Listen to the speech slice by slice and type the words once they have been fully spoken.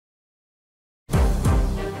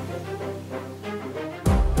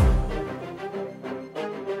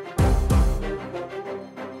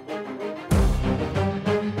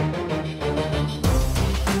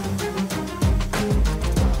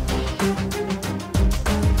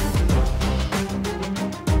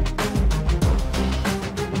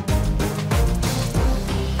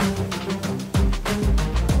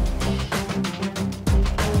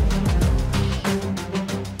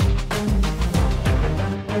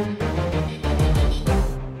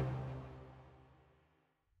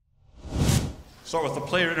Start with the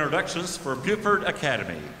player introductions for Beaufort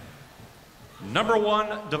Academy. Number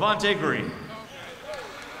 1, Devontae Green.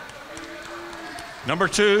 Number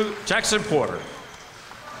 2, Jackson Porter.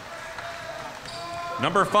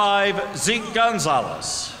 Number 5, Zeke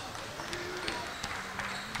Gonzalez.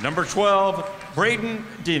 Number 12, Braden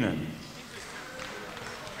Deenan.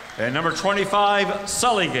 And number 25,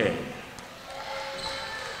 Sully Gay.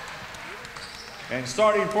 And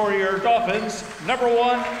starting for your Dolphins, number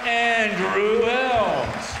 1, Andrew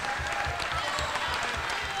Helms.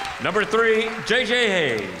 Number 3, J.J.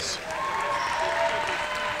 Hayes.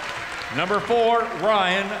 Number 4,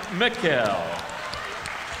 Ryan Mikkel.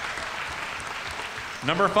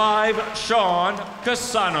 Number 5, Sean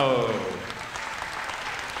Casano.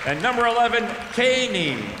 And number 11, Kay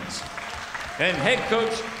Needs. And head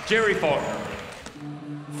coach, Jerry Faulkner.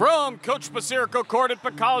 From Coach Basirico Court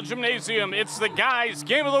at College Gymnasium, it's the Guys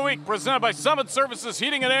Game of the Week presented by Summit Services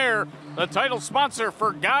Heating and Air, the title sponsor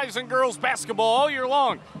for guys and girls basketball all year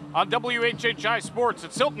long on WHHI Sports.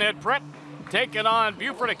 It's Hilton Head Prep taking on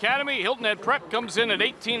Beaufort Academy. Hilton Head Prep comes in at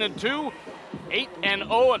 18-2,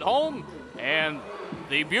 8-0 at home, and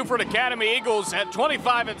the Beaufort Academy Eagles at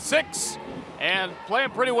 25-6 and playing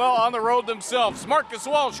pretty well on the road themselves. Marcus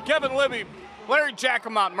Walsh, Kevin Libby, Larry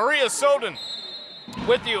Jacomont, Maria Soden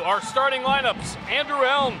with you. Our starting lineups: Andrew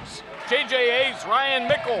Helms, J.J. Hayes, Ryan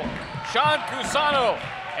Mickle, Sean Cusano,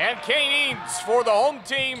 and Kay Needs for the home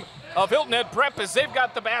team of Hilton Head Prep as they've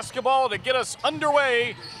got the basketball to get us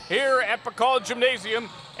underway here at College Gymnasium.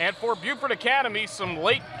 And for Beaufort Academy, some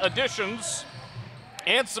late additions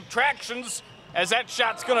and subtractions as that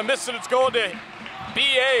shot's going to miss it. It's going to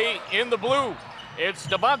BA in the blue. It's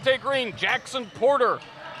Devontae Green, Jackson Porter,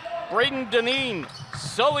 Braden Deneen,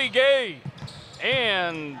 Sully Gay,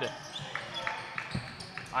 and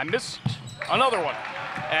I missed another one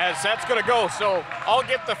as that's going to go. So I'll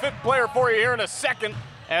get the fifth player for you here in a second,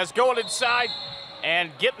 as going inside and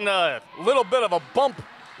getting a little bit of a bump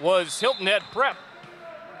was Hilton Head Prep.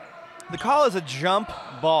 The call is a jump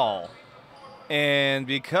ball, and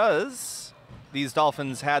because these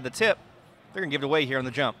Dolphins had the tip, they're going to give it away here on the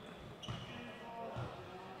jump.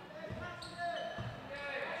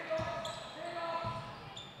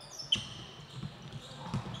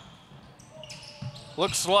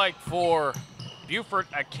 Looks like for Beaufort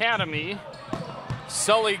Academy,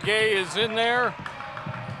 Sully Gay is in there.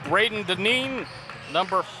 Braden Deneen,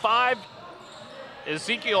 number 5.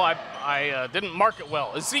 Ezekiel, I didn't mark it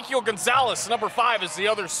well. Ezekiel Gonzalez, number 5, is the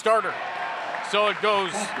other starter. So it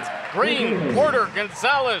goes Green, Porter,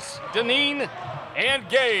 Gonzalez, Deneen, and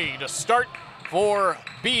Gay to start for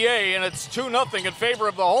BA, and it's 2-0 in favor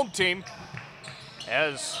of the home team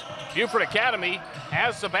as Beaufort Academy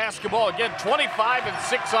has the basketball again.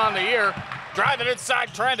 25-6 on the year, driving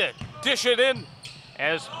inside, trying to dish it in.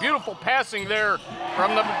 As beautiful passing there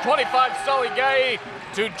from number 25, Sully Gay,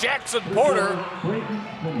 to Jackson Porter.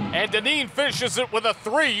 And Deneen finishes it with a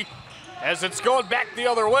 3 as it's going back the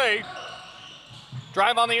other way.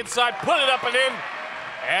 Drive on the inside, put it up and in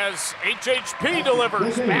as HHP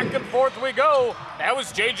delivers. Back and forth we go. That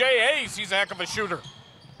was J.J. Hayes. He's a heck of a shooter.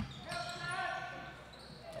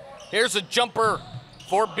 Here's a jumper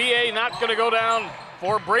for BA, not going to go down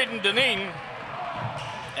for Braden Deneen.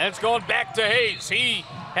 And it's going back to Hayes. He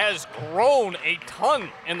has grown a ton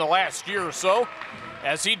in the last year or so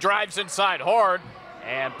as he drives inside hard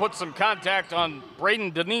and puts some contact on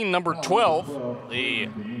Braden Deneen, number 12, the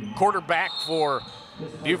quarterback for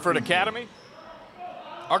Beaufort Academy.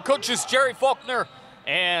 Our coaches, Jerry Faulkner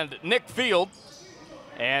and Nick Field.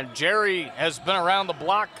 And Jerry has been around the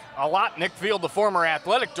block a lot. Nick Field, the former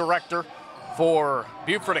athletic director for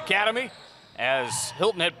Beaufort Academy, as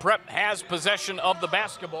Hilton Head Prep has possession of the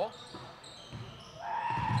basketball.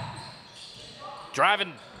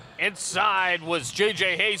 Driving inside was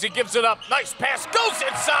J.J. Hayes. He gives it up. Nice pass. Goes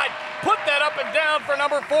inside. Put that up and down for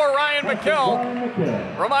number 4, Ryan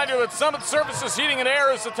McKell. Reminder that Summit Services Heating and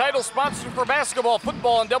Air is the title sponsor for basketball,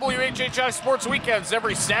 football, and WHHI Sports Weekends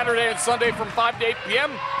every Saturday and Sunday from 5 to 8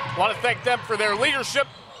 p.m. Want to thank them for their leadership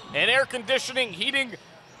in air conditioning, heating,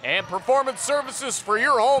 and performance services for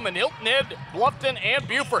your home in Hilton Head, Bluffton, and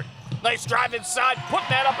Beaufort. Nice drive inside. Put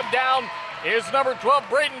that up and down is number 12,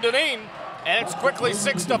 Braden Deneen. And it's quickly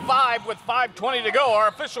 6-5 with 5:20 to go. Our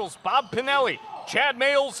officials, Bob Pinelli, Chad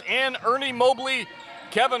Males, and Ernie Mobley.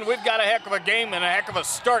 Kevin, we've got a heck of a game and a heck of a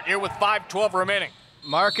start here with 5:12 remaining.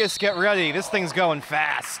 Marcus, get ready. This thing's going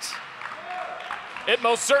fast. It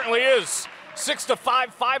most certainly is.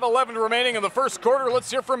 6-5, 5:11 remaining in the first quarter.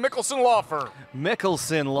 Let's hear from Mickelson Law Firm.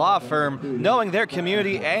 Mickelson Law Firm, knowing their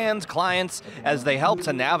community and clients as they help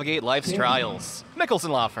to navigate life's trials. Mickelson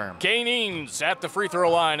Law Firm. Kane Eanes at the free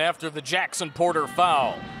throw line after the Jackson Porter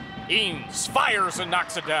foul. Eanes fires and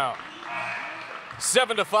knocks it down.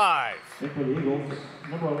 7-5.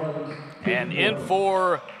 And in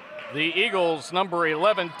for the Eagles, number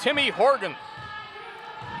 11, Timmy Horgan.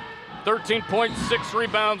 13.6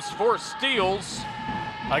 rebounds, 4 steals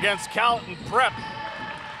against Calton Prep.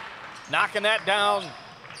 Knocking that down,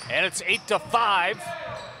 and it's 8-5.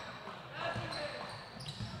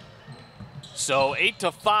 So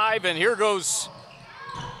 8-5, and here goes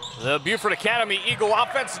the Beaufort Academy Eagle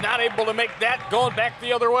offense, not able to make that, going back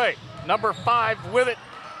the other way. Number 5 with it.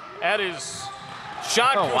 That is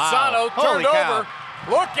Sean Cusano, turned over.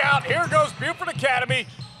 Look out, here goes Beaufort Academy.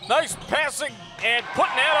 Nice passing and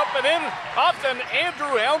putting that up and in. Often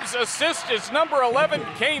Andrew Helms' assist is number 11,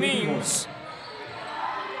 Kane Eanes.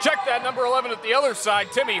 Check that number 11 at the other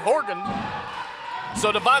side, Timmy Horgan.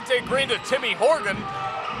 So Devontae Green to Timmy Horgan,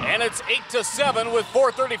 and it's 8-7 with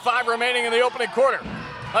 4:35 remaining in the opening quarter.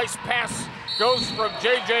 Nice pass goes from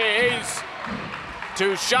J.J. Hayes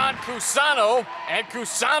to Sean Cusano, and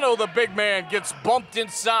Cusano, the big man, gets bumped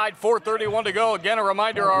inside. 4:31 to go. Again, a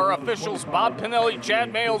reminder, our officials, Bob Pinelli,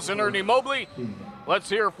 Chad Males, and Ernie Mobley. Let's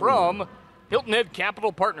hear from Hilton Head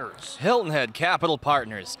Capital Partners. Hilton Head Capital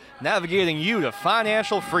Partners, navigating you to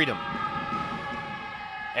financial freedom.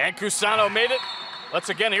 And Cusano made it. Let's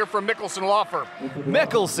again hear from Mickelson Law Firm.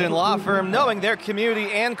 Mickelson Law Firm, knowing their community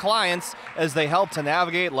and clients as they help to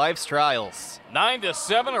navigate life's trials.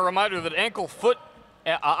 9-7, a reminder that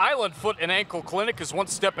Island Foot and Ankle Clinic is one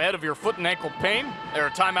step ahead of your foot and ankle pain. They're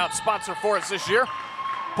a timeout sponsor for us this year.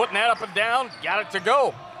 Putting that up and down, got it to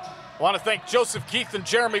go. Want to thank Joseph Keith and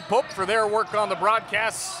Jeremy Pope for their work on the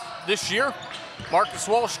broadcasts this year. Marcus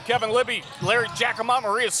Walsh, Kevin Libby, Larry Giacomont,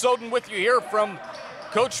 Maria Soden with you here from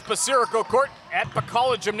Coach Basirico Court at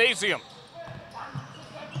Pacala Gymnasium.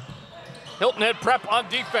 Hilton Head Prep on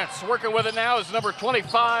defense. Working with it now is number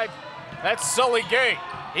 25. That's Sully Gay.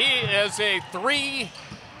 He is a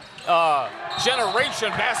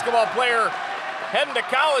 3-generation basketball player heading to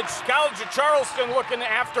college. College of Charleston looking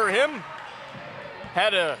after him.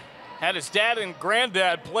 Had his dad and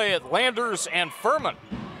granddad play at Landers and Furman.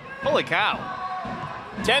 Holy cow.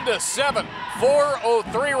 10-7,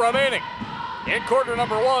 4:03 remaining. In quarter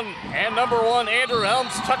number 1, and number 1, Andrew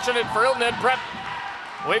Helms touching it for Hilton Head Prep.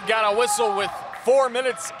 We've got a whistle with 4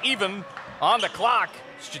 minutes even on the clock.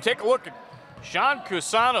 So you take a look at Sean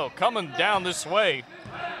Cusano coming down this way.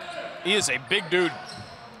 He is a big dude.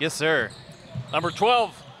 Yes, sir. Number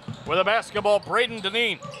 12 with a basketball, Braden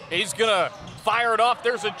Deneen. He's gonna fire it off.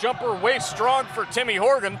 There's a jumper way strong for Timmy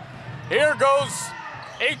Horgan. Here goes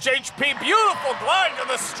HHP, beautiful glide to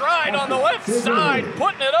the stride on the left side.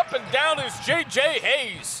 Putting it up and down is J.J.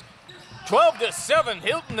 Hayes. 12-7,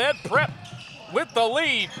 Hilton Head Prep with the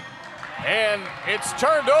lead. And it's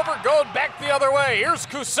turned over, going back the other way. Here's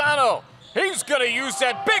Cusano. He's gonna use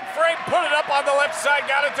that big frame, put it up on the left side,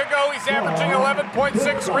 got it to go. He's averaging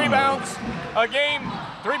 11.6 rebounds a game,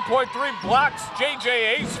 3.3 blocks.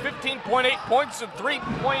 J.J. Hayes, 15.8 points and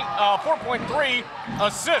 4.3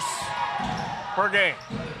 assists per game.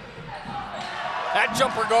 That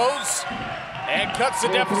jumper goes and cuts the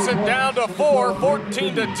deficit down to 4,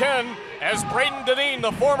 14-10, as Braden Deneen,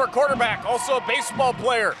 the former quarterback, also a baseball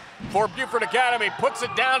player for Beaufort Academy, puts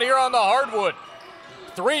it down here on the hardwood.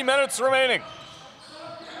 3 minutes remaining.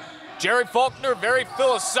 Jerry Faulkner, very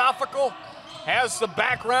philosophical, has the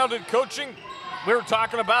background in coaching. We were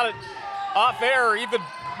talking about it off air, even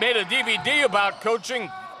made a DVD about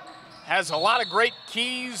coaching. Has a lot of great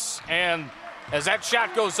keys, and as that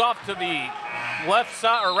shot goes off to the left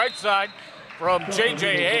side or right side from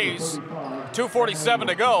J.J. Hayes, 2:47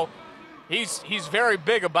 to go. He's very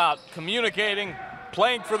big about communicating,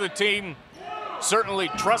 playing for the team, certainly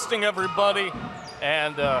trusting everybody,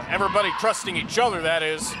 and everybody trusting each other, that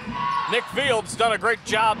is. Nick Fields done a great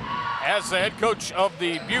job as the head coach of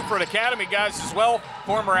the Beaufort Academy guys as well,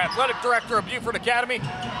 former athletic director of Beaufort Academy.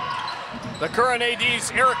 The current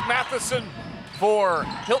ADs, Eric Matheson for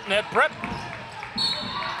Hilton Head Prep.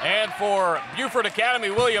 And for Beaufort Academy,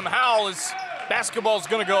 William Howell, as basketball is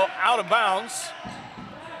going to go out of bounds.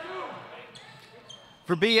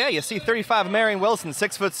 For BA, you see 35 Marion Wilson,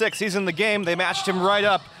 6'6". He's in the game. They matched him right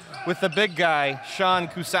up with the big guy, Sean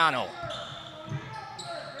Cusano.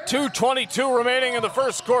 2:22 remaining in the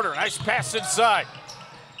first quarter. Nice pass inside.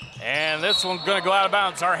 And this one's going to go out of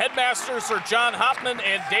bounds. Our headmasters are John Hopman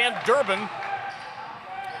and Dan Durbin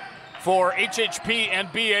for HHP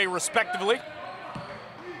and BA respectively.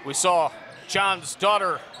 We saw John's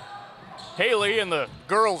daughter, Haley, in the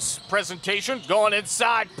girls' presentation. Going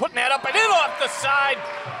inside, putting that up and in off the side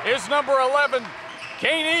is number 11,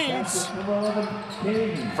 Kane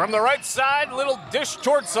Eanes. From the right side, little dish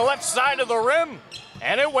towards the left side of the rim,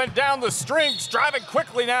 and it went down the strings. Driving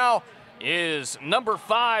quickly now is number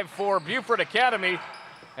 5 for Beaufort Academy.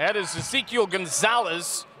 That is Ezekiel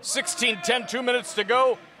Gonzalez. 16-10, 2 minutes to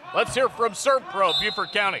go. Let's hear from Serve Pro,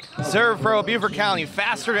 Beaufort County. Serve Pro, Beaufort County,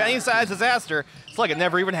 faster to any size disaster. It's like it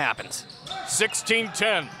never even happened.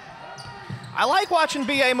 16-10. I like watching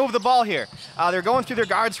BA move the ball here. They're going through their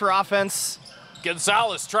guards for offense.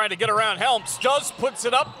 Gonzalez trying to get around Helms. Puts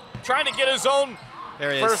it up, trying to get his own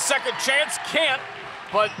for a second chance. Can't,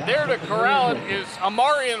 but there to corral it is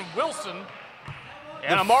Amarian Wilson.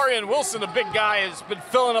 And Amarian Wilson, the big guy, has been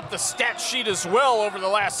filling up the stat sheet as well over the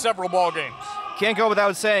last several ball games. Can't go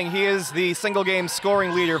without saying he is the single game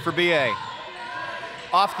scoring leader for BA.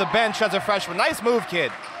 Off the bench as a freshman. Nice move,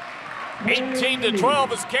 kid.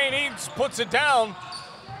 18-12 as Kane Eanes puts it down.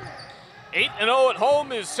 8-0 at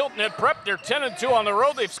home is Hilton at Prep. They're 10-2 on the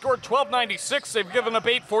road. They've scored 1296. They've given up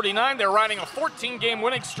 849. They're riding a 14-game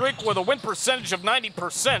winning streak with a win percentage of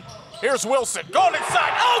 90%. Here's Wilson going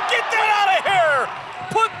inside. Oh, get that out of here!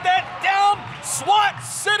 Put that down, SWAT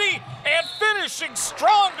City, and finishing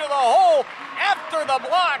strong to the hole after the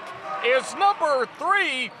block is number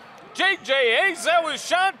 3, J.J. Hayes. That was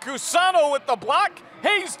Sean Cusano with the block.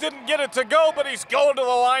 Hayes didn't get it to go, but he's going to the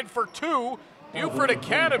line for 2. Beaufort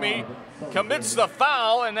Academy commits the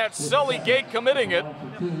foul, and that's Sully Gay committing it.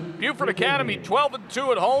 Beaufort Academy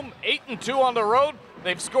 12-2 at home, 8-2 on the road.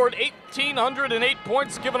 They've scored 1,808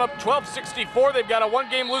 points, given up 1,264. They've got a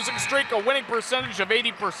 1-game losing streak, a winning percentage of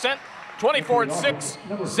 80%, 24-6,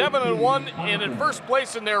 7-1, and in first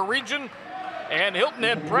place in their region. And Hilton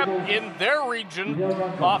Head Prep in their region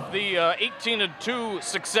off the 18-2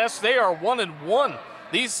 success. They are 1-1.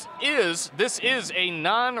 This is a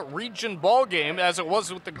non-region ball game, as it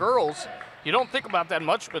was with the girls. You don't think about that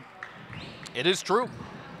much, but it is true.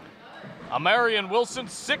 Amarian Wilson,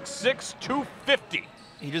 6'6", 250.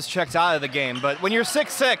 He just checked out of the game, but when you're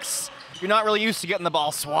 6'6", you're not really used to getting the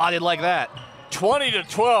ball swatted like that.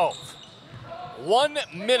 20-12. 1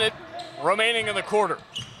 minute remaining in the quarter.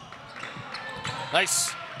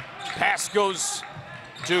 Nice pass goes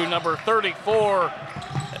to number 34.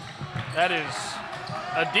 That is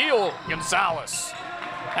Adil Gonzalez.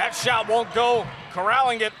 That shot won't go.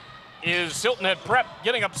 Corralling it is Hilton Head Prep.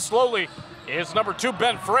 Getting up slowly is number 2,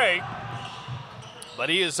 Ben Frey. But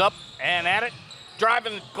he is up and at it.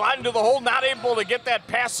 Driving, gliding to the hole, not able to get that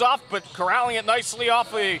pass off, but corralling it nicely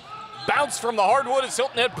off a bounce from the hardwood is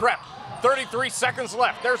Hilton Head Prep. 33 seconds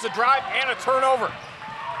left. There's a drive and a turnover.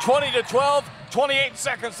 20-12, 28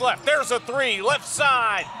 seconds left. There's a 3, left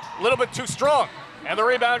side. A little bit too strong. And the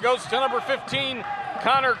rebound goes to number 15,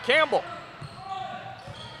 Connor Campbell.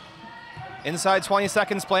 Inside 20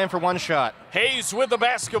 seconds, playing for 1 shot. Hayes with the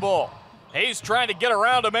basketball. Hayes trying to get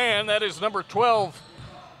around a man. That is number 12,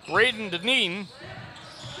 Braden Deneen.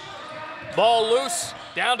 Ball loose,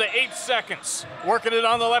 down to 8 seconds. Working it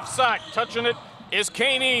on the left side. Touching it is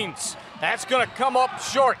Kane Eanes. That's going to come up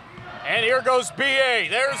short. And here goes BA.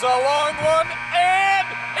 There's a long one, and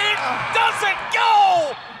it doesn't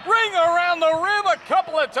go! Ring around the rim a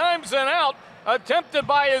couple of times and out. Attempted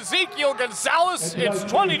by Ezekiel Gonzalez. It's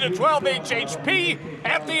 20-12 HHP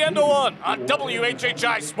at the end of 1 on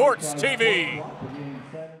WHHI Sports TV.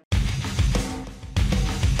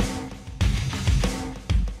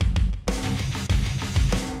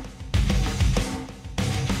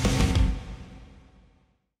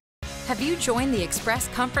 Have you joined the Express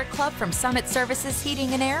Comfort Club from Summit Services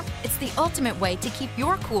Heating and Air? It's the ultimate way to keep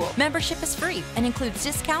your cool. Membership is free and includes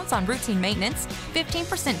discounts on routine maintenance,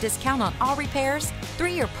 15% discount on all repairs,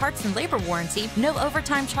 3-year parts and labor warranty, no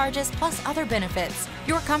overtime charges, plus other benefits.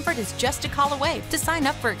 Your comfort is just a call away. To sign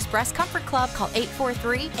up for Express Comfort Club, call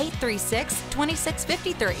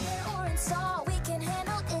 843-836-2653.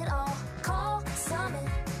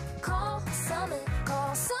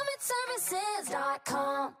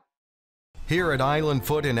 Here at Island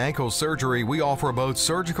Foot and Ankle Surgery, we offer both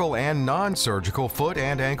surgical and non-surgical foot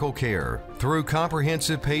and ankle care. Through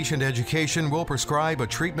comprehensive patient education, we'll prescribe a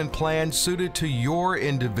treatment plan suited to your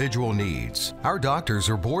individual needs. Our doctors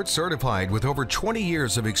are board certified with over 20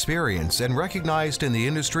 years of experience and recognized in the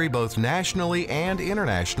industry both nationally and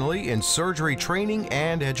internationally in surgery training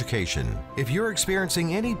and education. If you're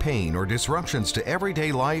experiencing any pain or disruptions to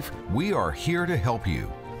everyday life, we are here to help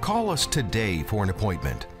you. Call us today for an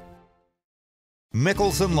appointment.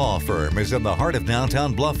 Mickelson Law Firm is in the heart of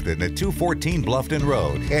downtown Bluffton at 214 Bluffton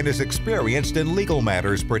Road and is experienced in legal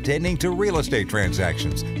matters pertaining to real estate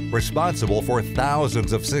transactions. Responsible for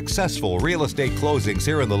thousands of successful real estate closings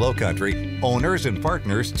here in the Lowcountry, owners and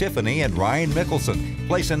partners Tiffany and Ryan Mickelson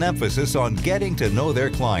place an emphasis on getting to know their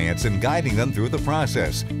clients and guiding them through the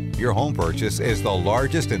process. Your home purchase is the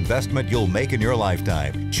largest investment you'll make in your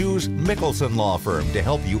lifetime. Choose Mickelson Law Firm to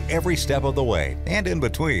help you every step of the way and in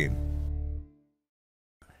between.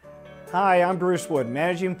 Hi, I'm Bruce Wood,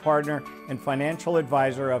 Managing Partner and Financial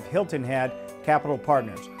Advisor of Hilton Head Capital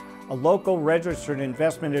Partners, a local registered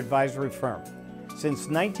investment advisory firm. Since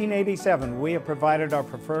 1987, we have provided our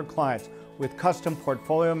preferred clients with custom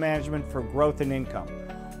portfolio management for growth and income.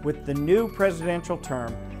 With the new presidential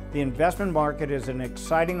term, the investment market is an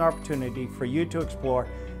exciting opportunity for you to explore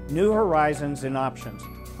new horizons and options.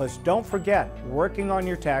 Plus, don't forget working on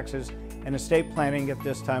your taxes and estate planning at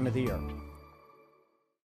this time of the year.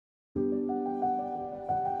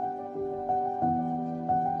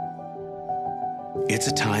 It's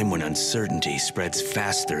a time when uncertainty spreads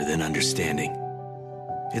faster than understanding.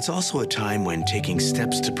 It's also a time when taking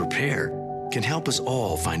steps to prepare can help us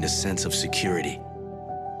all find a sense of security.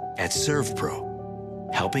 At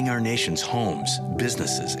ServPro, helping our nation's homes,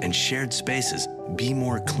 businesses, and shared spaces be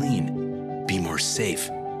more clean, be more safe,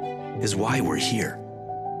 is why we're here.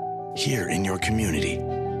 Here in your community,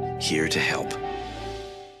 here to help.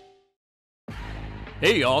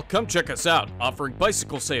 Hey y'all, come check us out, offering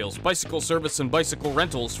bicycle sales, bicycle service, and bicycle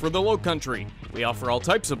rentals for the Lowcountry. We offer all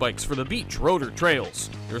types of bikes for the beach, road, or trails.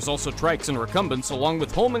 There's also trikes and recumbents, along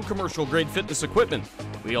with home and commercial grade fitness equipment.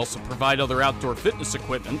 We also provide other outdoor fitness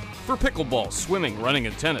equipment for pickleball, swimming, running,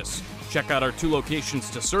 and tennis. Check out our 2 locations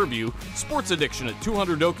to serve you: Sports Addiction at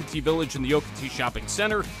 200 Okatee Village in the Okatee Shopping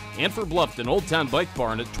Center, and for Bluffton, Old Town Bike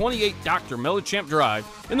Barn at 28 Dr. Mellichamp Drive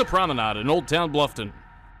in the Promenade in Old Town Bluffton.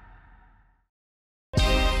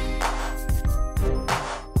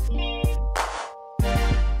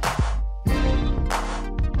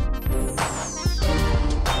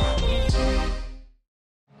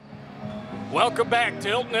 Welcome back to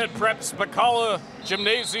Hilton Head Prep's Bacala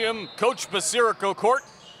Gymnasium, Coach Basirico Court.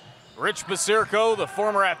 Rich Basirico, the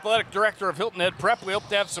former athletic director of Hilton Head Prep. We hope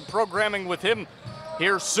to have some programming with him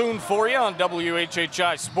here soon for you on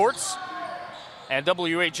WHHI Sports and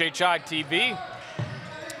WHHI-TV.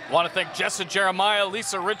 Want to thank Jessa Jeremiah,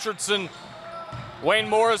 Lisa Richardson, Wayne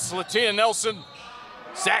Morris, Latia Nelson.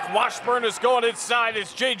 Zach Washburn is going inside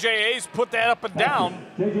as J.J. Hayes put that up and down.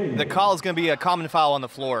 The call is going to be a common foul on the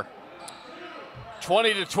floor.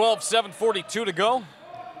 20-12, 7:42 to go.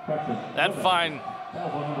 That fine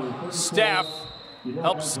staff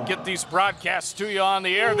helps get these broadcasts to you on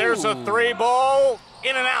the air. There's a 3-ball,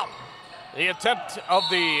 in and out. The attempt of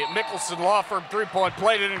the Mickelson Law Firm 3-point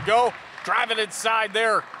play didn't go. Driving inside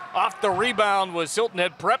there off the rebound was Hilton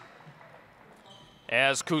Head Prep.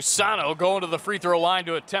 As Cusano going to the free throw line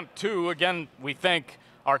to attempt 2. Again, we thank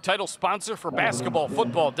our title sponsor for basketball,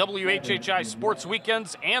 football, WHHI Sports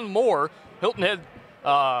Weekends, and more, Hilton Head,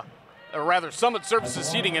 or rather Summit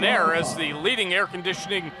Services Heating and Air, as the leading air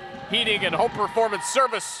conditioning, heating, and home performance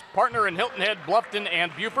service partner in Hilton Head, Bluffton,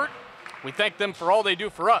 and Beaufort. We thank them for all they do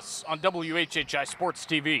for us on WHHI Sports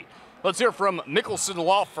TV. Let's hear from Mickelson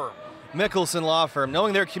Law Firm. Mickelson Law Firm,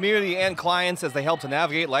 knowing their community and clients as they help to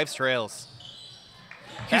navigate life's trails.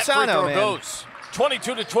 That free throw goes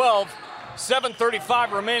 22-12,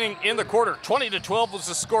 7:35 remaining in the quarter. 20-12 was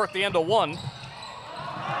the score at the end of 1.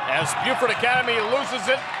 As Beaufort Academy loses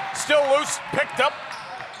it, still loose, picked up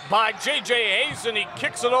by J.J. Hayes, and he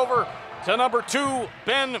kicks it over to number 2,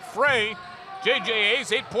 Ben Frey. J.J.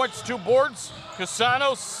 Hayes, 8 points, 2 boards.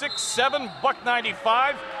 Cusano, 6'7",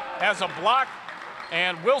 $195, has a block.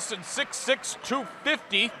 And Wilson, 6'6",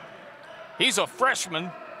 250. He's a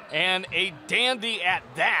freshman and a dandy at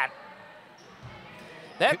that.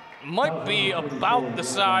 That might be about the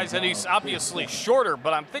size, and he's obviously shorter,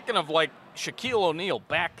 but I'm thinking of like Shaquille O'Neal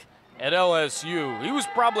back at LSU. He was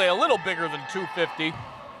probably a little bigger than 250,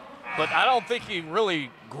 but I don't think he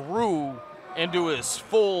really grew into his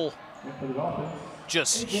full,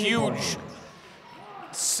 just huge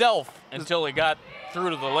self until he got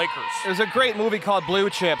through to the Lakers. There's a great movie called Blue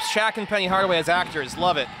Chips. Shaq and Penny Hardaway as actors.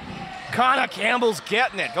 Love it. Connor Campbell's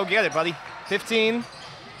getting it. Go get it, buddy. 15.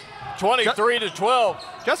 23-12.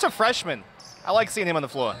 Just a freshman. I like seeing him on the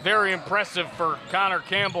floor. Very impressive for Connor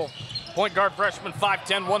Campbell. Point guard freshman,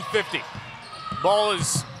 5'10", 150. Ball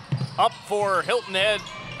is up for Hilton Head,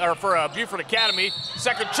 or for Beaufort Academy.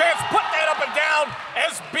 Second chance, put that up and down.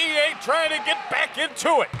 SBA trying to get back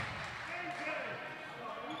into it.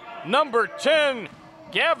 Number 10,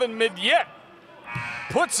 Gavin Midyett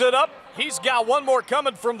puts it up He's got one more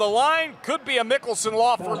coming from the line. Could be a Mickelson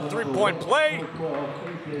Law for three-point play.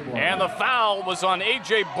 And the foul was on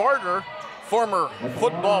A.J. Barter, former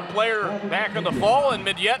football player back in the fall, and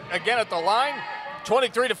Midyet again at the line.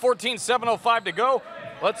 23-14, 7:05 to go.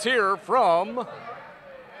 Let's hear from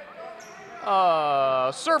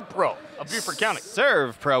Serve Pro of Beaufort County.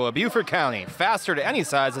 Serve Pro of Beaufort County. Faster to any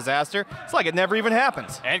size disaster. It's like it never even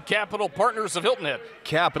happened. And Capital Partners of Hilton Head.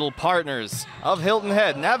 Capital Partners of Hilton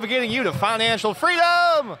Head, navigating you to financial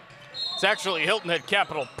freedom. It's actually Hilton Head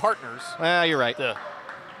Capital Partners. Well, you're right. The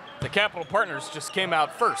Capital Partners just came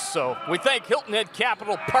out first, so we thank Hilton Head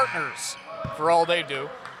Capital Partners for all they do.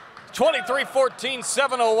 23-14,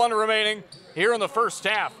 7:01 remaining here in the first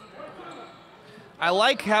half. I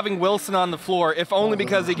like having Wilson on the floor, if only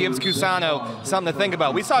because he gives Cusano something to think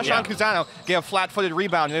about. We saw Sean Cusano get a flat-footed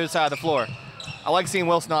rebound on the other side of the floor. I like seeing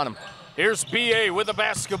Wilson on him. Here's BA with the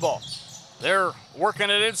basketball. They're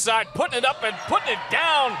working it inside, putting it up and putting it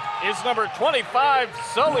down is number 25,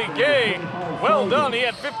 Sully Gay. Well done. He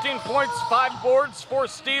had 15 points, 5 boards, 4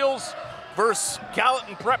 steals versus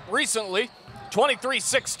Gallatin Prep recently,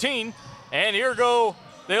 23-16. And here go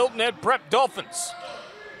the Hilton Head Prep Dolphins.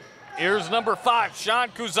 Here's number 5, Sean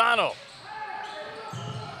Cusano.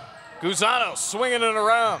 Cusano swinging it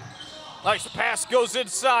around. Nice pass goes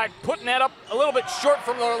inside, putting that up a little bit short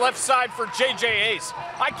from the left side for J.J. Hayes.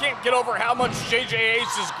 I can't get over how much J.J. Hayes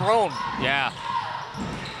has grown. Yeah.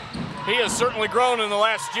 He has certainly grown in the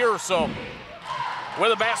last year or so.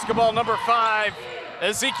 With a basketball, number 5,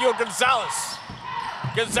 Ezekiel Gonzalez.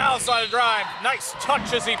 Gonzalez on a drive. Nice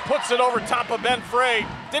touch as he puts it over top of Ben Frey.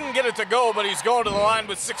 Didn't get it to go, but he's going to the line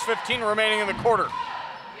with 6:15 remaining in the quarter.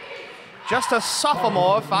 Just a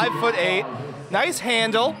sophomore, 5'8". Nice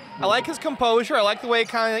handle. I like his composure. I like the way it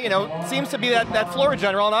kind of, seems to be that floor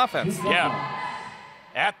general on offense. Yeah.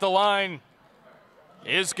 At the line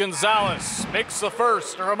is Gonzalez. Makes the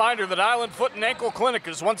first. A reminder that Island Foot and Ankle Clinic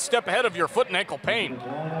is one step ahead of your foot and ankle pain.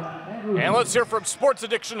 And let's hear from Sports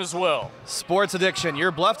Addiction as well. Sports Addiction,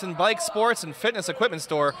 your Bluffton bike, sports, and fitness equipment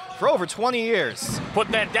store for over 20 years. Put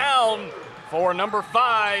that down for number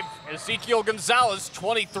 5, Ezekiel Gonzalez,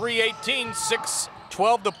 23-18,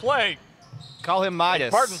 6:12 to play. Call him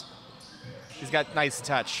Midas. Pardon. He's got nice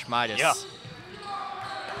touch, Midas. Yeah.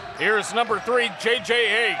 Here's number 3, J.J.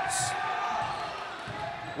 Hayes.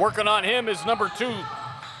 Working on him is number 2.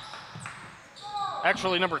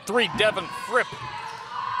 Actually, number 3, Devin Fripp.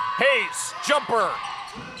 Hayes, jumper.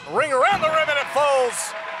 Ring around the rim and it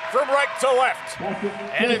falls from right to left.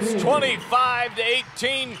 And it's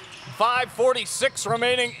 25-18, 5:46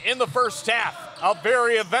 remaining in the first half. A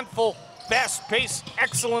very eventful, fast-paced,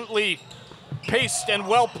 excellently paced and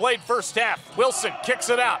well-played first half. Wilson kicks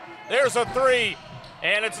it out. There's a 3,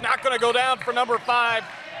 and it's not going to go down for number 5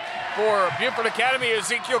 for Beaufort Academy,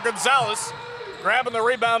 Ezekiel Gonzalez. Grabbing the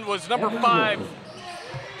rebound was number 5,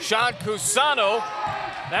 Sean Cusano.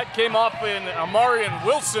 That came off in Amarian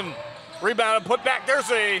Wilson. Rebound and put back. There's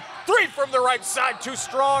a 3 from the right side, too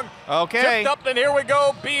strong. Okay. Tipped up, and here we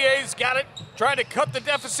go. BA's got it. Trying to cut the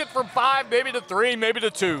deficit from 5, maybe to 3, maybe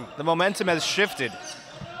to 2. The momentum has shifted.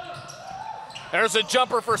 There's a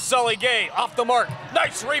jumper for Sully Gay, off the mark.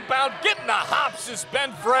 Nice rebound, getting the hops is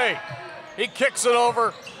Ben Frey. He kicks it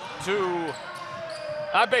over to,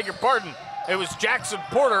 I beg your pardon, it was Jackson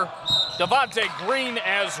Porter, Devontae Green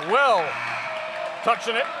as well.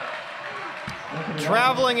 Touching it.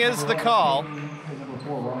 Traveling is the call.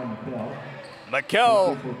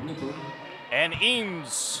 McKell and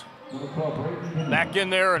Eames back in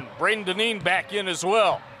there, and Braden Deneen back in as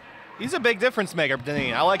well. He's a big difference maker,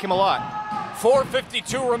 Deneen. I like him a lot.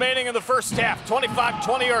 4:52 remaining in the first half.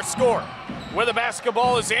 25-20 our score. Where the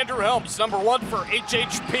basketball is Andrew Helms, number 1 for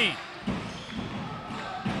HHP.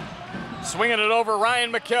 Swinging it over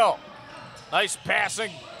Ryan McKell. Nice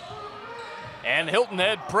passing. And Hilton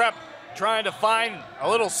Head Prep trying to find a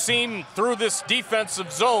little seam through this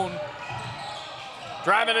defensive zone.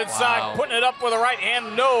 Driving inside, putting it up with a right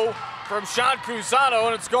hand no from Sean Cusano,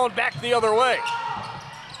 and it's going back the other way.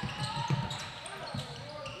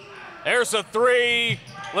 There's a 3,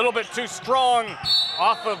 a little bit too strong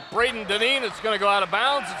off of Braden Deneen. It's going to go out of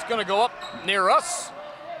bounds. It's going to go up near us,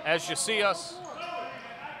 as you see us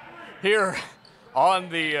here on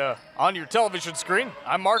the on your television screen.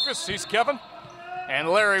 I'm Marcus, he's Kevin, and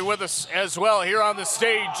Larry with us as well here on the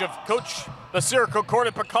stage of Coach Basirico Court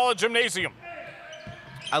at Pacala Gymnasium.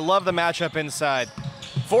 I love the matchup inside.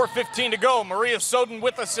 4:15 to go. Maria Soden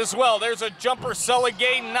with us as well. There's a jumper. Sully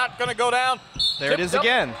Gay not going to go down. There it is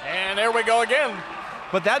again. And there we go again.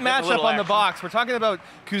 But that matchup on the box, we're talking about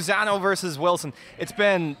Cusano versus Wilson. It's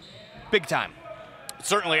been big time. It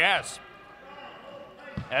certainly has.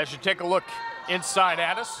 as you take a look inside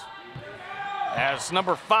at us. As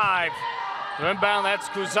number 5, to inbound, that's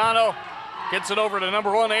Cusano. Gets it over to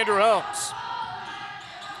number 1, Andrew Helms.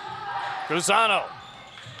 Cusano.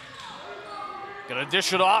 Gonna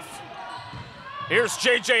dish it off. Here's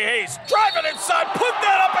J.J. Hayes, driving inside, put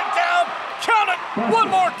that up and down, count it, one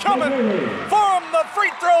more coming. From the free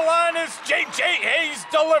throw line as J.J. Hayes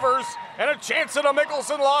delivers, and a chance at a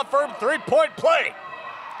Mickelson Law Firm three-point play.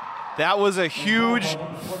 That was a huge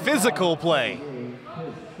physical play.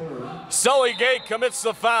 Sully Gay commits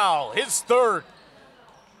the foul, his third.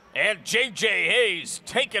 And J.J. Hayes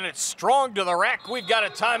taking it strong to the rack. We've got a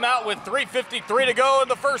timeout with 3:53 to go in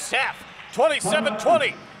the first half.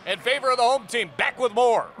 27-20 in favor of the home team. Back with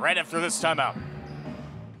more right after this timeout.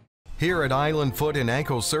 Here at Island Foot and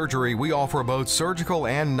Ankle Surgery, we offer both surgical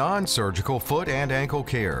and non-surgical foot and ankle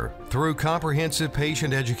care. Through comprehensive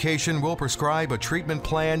patient education, we'll prescribe a treatment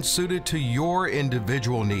plan suited to your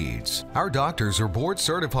individual needs. Our doctors are board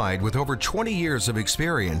certified with over 20 years of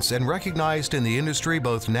experience and recognized in the industry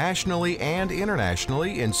both nationally and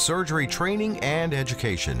internationally in surgery training and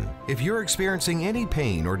education. If you're experiencing any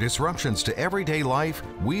pain or disruptions to everyday life,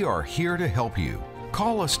 we are here to help you.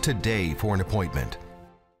 Call us today for an appointment.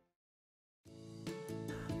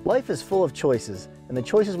 Life is full of choices, and the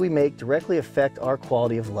choices we make directly affect our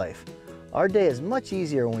quality of life. Our day is much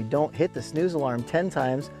easier when we don't hit the snooze alarm 10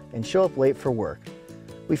 times and show up late for work.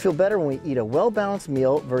 We feel better when we eat a well-balanced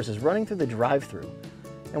meal versus running through the drive-thru.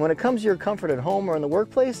 And when it comes to your comfort at home or in the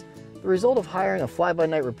workplace, the result of hiring a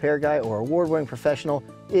fly-by-night repair guy or award-winning professional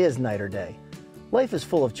is night or day. Life is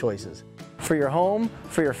full of choices. For your home,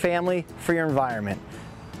 for your family, for your environment.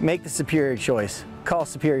 Make the superior choice. Call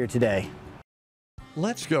Superior today.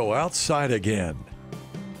 Let's go outside again.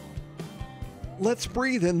 Let's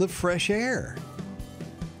breathe in the fresh air.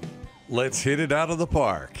 Let's hit it out of the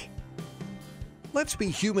park. Let's be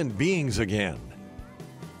human beings again.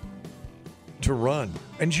 To run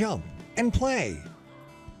and jump and play.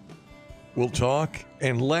 We'll talk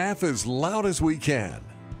and laugh as loud as we can.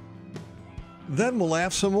 Then we'll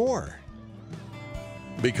laugh some more.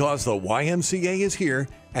 Because the YMCA is here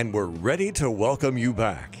and we're ready to welcome you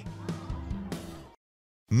back.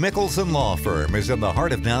 Mickelson Law Firm is in the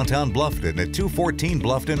heart of downtown Bluffton at 214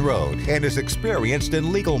 Bluffton Road and is experienced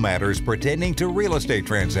in legal matters pertaining to real estate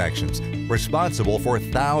transactions. Responsible for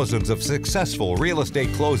thousands of successful real estate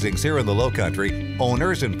closings here in the Lowcountry,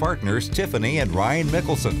 owners and partners Tiffany and Ryan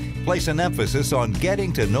Mickelson place an emphasis on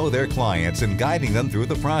getting to know their clients and guiding them through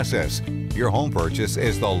the process. Your home purchase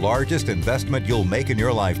is the largest investment you'll make in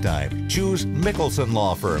your lifetime. Choose Mickelson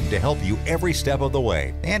Law Firm to help you every step of the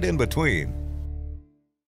way and in between.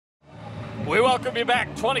 We welcome you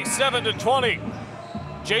back, 27-20.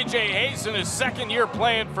 J.J. Hayes in his second year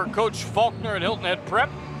playing for Coach Faulkner at Hilton Head Prep.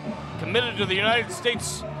 Committed to the United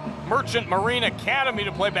States Merchant Marine Academy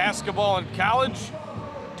to play basketball in college.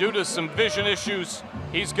 Due to some vision issues,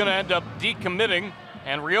 he's going to end up decommitting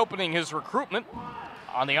and reopening his recruitment.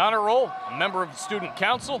 On the honor roll, a member of the student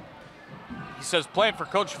council. He says playing for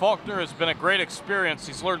Coach Faulkner has been a great experience.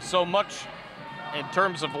 He's learned so much in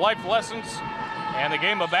terms of life lessons and the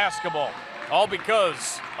game of basketball. All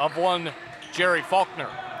because of one Jerry Faulkner.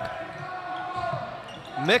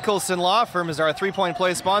 Mickelson Law Firm is our three-point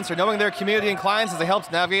play sponsor, knowing their community and clients as they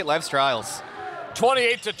help navigate life's trials.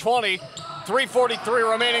 28-20,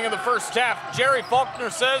 3:43 remaining in the first half. Jerry Faulkner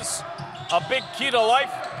says a big key to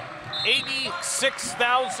life,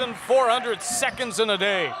 86,400 seconds in a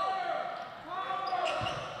day.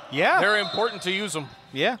 Yeah. Very important to use them.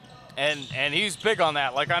 Yeah. And he's big on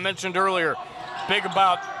that. Like I mentioned earlier, big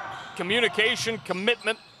about communication,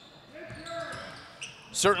 commitment,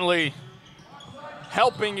 certainly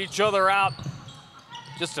helping each other out.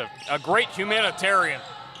 Just a great humanitarian.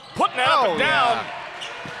 Putting it up and down. Yeah.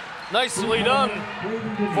 Nicely done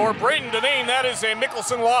for Braden Deneen. That is a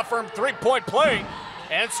Mickelson Law Firm three-point play.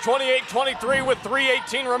 And it's 28-23 with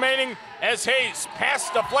 3:18 remaining as Hayes pass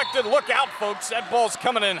deflected. Look out, folks. That ball's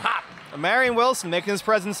coming in hot. Marion Wilson making his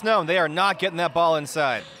presence known. They are not getting that ball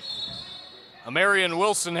inside. Marion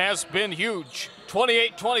Wilson has been huge.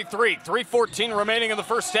 28-23, 3:14 remaining in the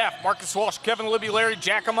first half. Marcus Walsh, Kevin Libby, Larry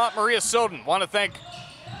Jacomont, Maria Soden. Want to thank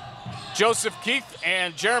Joseph Keith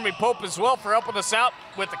and Jeremy Pope as well for helping us out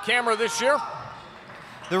with the camera this year.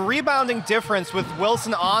 The rebounding difference with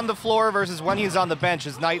Wilson on the floor versus when he's on the bench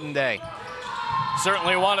is night and day.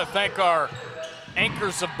 Certainly want to thank our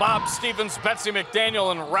anchors of Bob Stevens, Betsy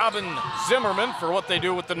McDaniel, and Robin Zimmerman for what they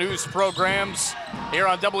do with the news programs here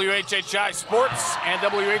on WHHI Sports and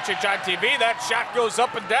WHHI-TV. That shot goes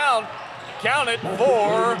up and down. Counted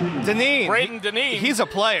for Deneen. Braden Deneen. He's a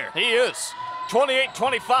player. He is.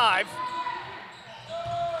 28-25.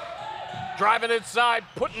 driving inside,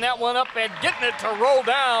 putting that one up and getting it to roll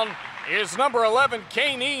down is number 11,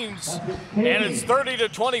 Kane Eames. And it's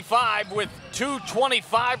 30-25 with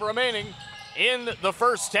 2:25 remaining in the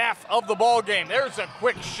first half of the ball game. There's a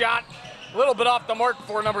quick shot, a little bit off the mark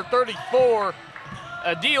for number 34,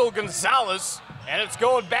 Adil Gonzalez, and it's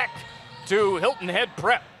going back to Hilton Head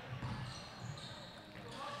Prep.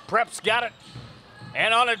 Prep's got it,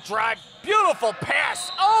 and on a drive, beautiful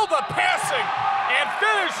pass. Oh, the passing, and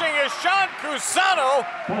finishing is Sean Cusano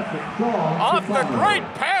off the great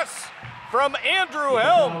pass from Andrew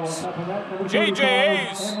Helms.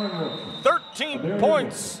 JJA's 13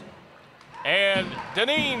 points, and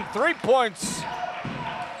Deneen 3 points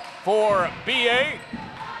for BA.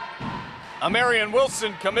 Amarian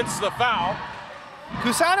Wilson commits the foul.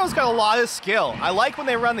 Cusano's got a lot of skill. I like when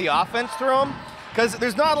they run the offense through him, because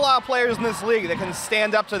there's not a lot of players in this league that can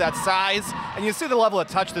stand up to that size, and you see the level of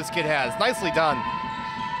touch this kid has. Nicely done.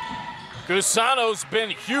 Cusano's been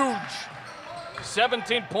huge.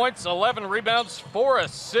 17 points, 11 rebounds, 4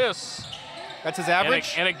 assists. That's his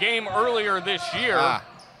average? In a game earlier this year.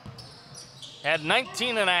 Had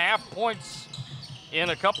 19.5 points in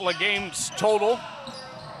a couple of games total.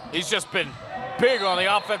 He's just been big on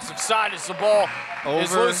the offensive side as the ball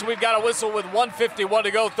is loose. We've got a whistle with 1:51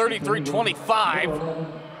 to go, 33-25.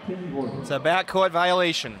 It's a backcourt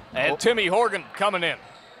violation. And Timmy Horgan coming in.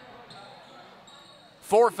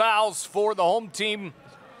 4 fouls for the home team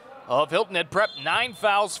of Hilton Head Prep, 9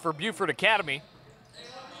 fouls for Beaufort Academy.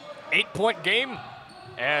 8-point game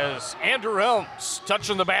as Andrew Helms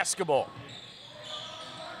touching the basketball.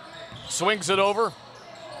 Swings it over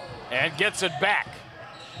and gets it back.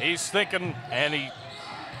 He's thinking, and he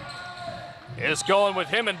is going with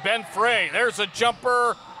him and Ben Frey. There's a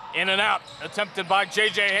jumper, in and out, attempted by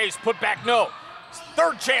J.J. Hayes. Put back, no.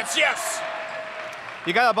 Third chance, yes.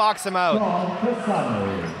 You got to box him out.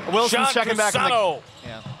 Wilson's Sean checking back. Yeah.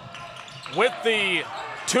 With the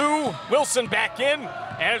 2, Wilson back in,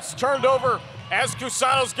 and it's turned over as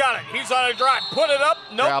Cusano's got it. He's on a drive. Put it up,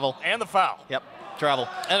 nope, Travel. And the foul. Yep. Travel.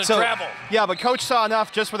 And a travel. Yeah, but coach saw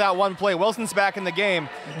enough just for that one play. Wilson's back in the game.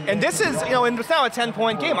 And this is, and it's now a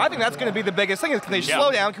 10-point game. I think that's going to be the biggest thing is can they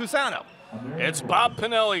slow down Cusano. It's Bob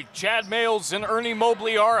Pinelli, Chad Males, and Ernie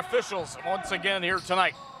Mobley, our officials, once again here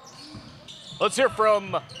tonight. Let's hear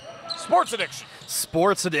from Sports Addiction.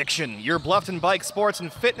 Sports Addiction, your Bluffton bike, sports,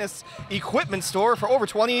 and fitness equipment store for over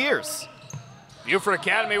 20 years. Beaufort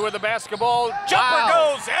Academy with the basketball. Jumper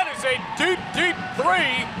goes. That is a deep, deep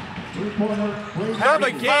 3.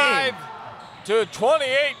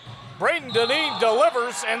 35-28. Braden Deneen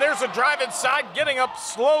delivers, and there's a drive inside. Getting up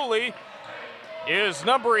slowly is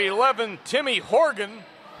number 11, Timmy Horgan.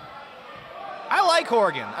 I like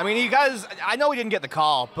Horgan. I mean, I know he didn't get the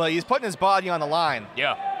call, but he's putting his body on the line.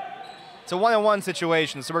 Yeah. It's a 1-on-1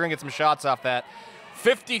 situation, so we're going to get some shots off that.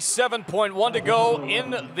 57.1 to go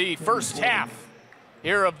in the first half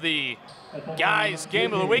here of the Guys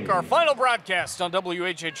Game of the Week, our final broadcast on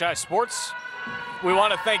WHHI Sports. We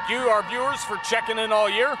want to thank you, our viewers, for checking in all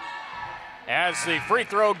year. As the free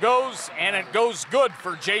throw goes, and it goes good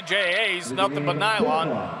for J.J. Hayes, nothing but nylon.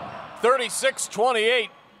 36-28,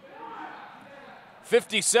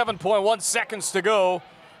 57.1 seconds to go,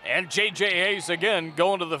 and J.J. Hayes again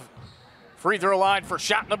going to the free throw line for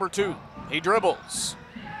shot number 2. He dribbles,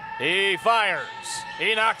 he fires,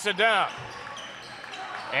 he knocks it down.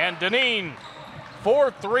 And Deneen,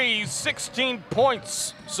 4 threes, 16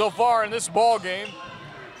 points so far in this ball game.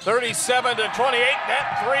 37-28,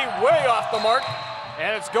 that 3 way off the mark,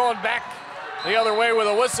 and it's going back the other way with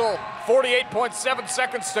a whistle. 48.7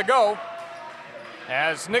 seconds to go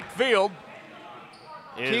as Nick Field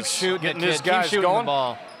is getting his guys going. The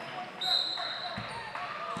ball.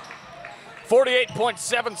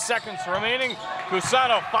 48.7 seconds remaining.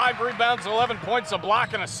 Cusano, 5 rebounds, 11 points, a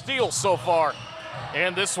block, and a steal so far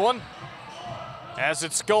in this one, as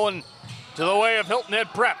it's going to the way of Hilton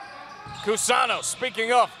Head Prep. Cusano,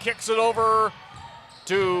 speaking of, kicks it over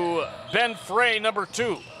to Ben Frey, number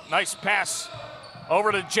 2. Nice pass over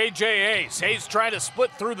to J.J. Hayes. Hayes trying to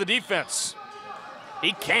split through the defense.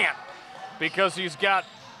 He can't because he's got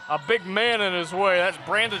a big man in his way. That's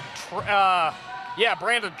Brandon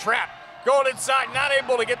Trapp. Going inside, not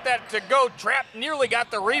able to get that to go. Trapp nearly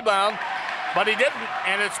got the rebound, but he didn't,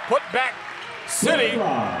 and it's put back City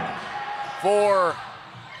for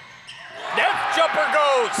that jumper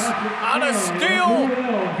goes on a steal,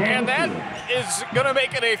 and that is going to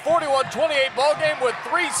make it a 41-28 ball game with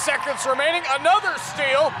 3 seconds remaining. Another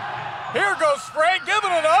steal. Here goes Frey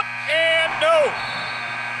giving it up, and no.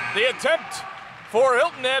 The attempt for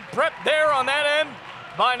Hilton Head Prep there on that end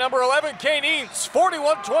by number 11, Canines,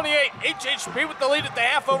 41-28. HHP with the lead at the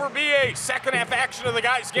half over BA. Second half action of the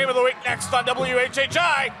guys' game of the week next on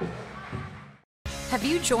WHHI. Have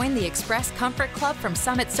you joined the Express Comfort Club from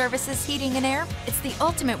Summit Services Heating and Air? It's the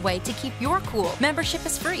ultimate way to keep your cool. Membership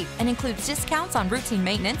is free and includes discounts on routine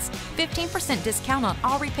maintenance, 15% discount on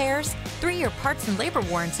all repairs, 3-year parts and labor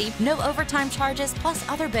warranty, no overtime charges, plus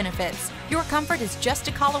other benefits. Your comfort is just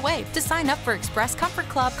a call away. To sign up for Express Comfort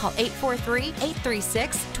Club, call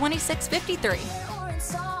 843-836-2653.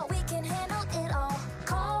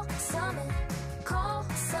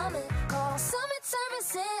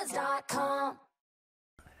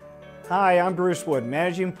 Hi, I'm Bruce Wood,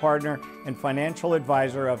 Managing Partner and Financial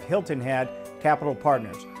Advisor of Hilton Capital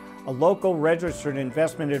Partners, a local registered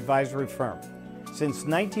investment advisory firm. Since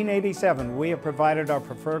 1987, we have provided our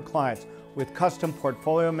preferred clients with custom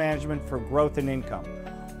portfolio management for growth and income.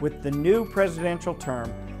 With the new presidential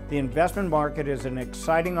term, the investment market is an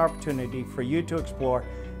exciting opportunity for you to explore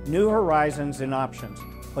new horizons and options.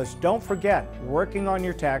 Plus, don't forget working on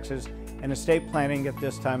your taxes and estate planning at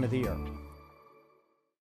this time of the year.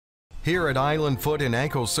 Here at Island Foot and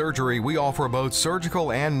Ankle Surgery, we offer both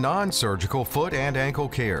surgical and non-surgical foot and ankle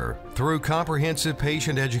care. Through comprehensive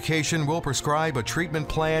patient education, we'll prescribe a treatment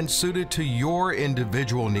plan suited to your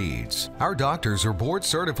individual needs. Our doctors are board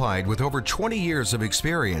certified with over 20 years of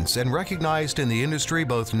experience and recognized in the industry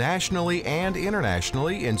both nationally and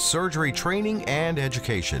internationally in surgery training and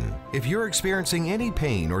education. If you're experiencing any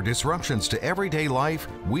pain or disruptions to everyday life,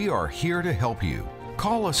 we are here to help you.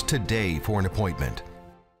 Call us today for an appointment.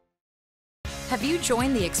 Have you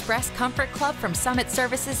joined the Express Comfort Club from Summit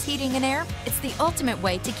Services Heating and Air? It's the ultimate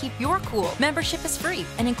way to keep your cool. Membership is free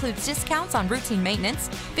and includes discounts on routine maintenance,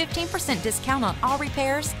 15% discount on all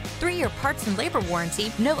repairs, 3-year parts and labor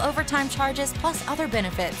warranty, no overtime charges, plus other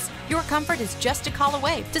benefits. Your comfort is just a call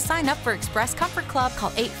away. To sign up for Express Comfort Club,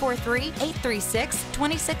 call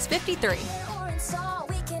 843-836-2653.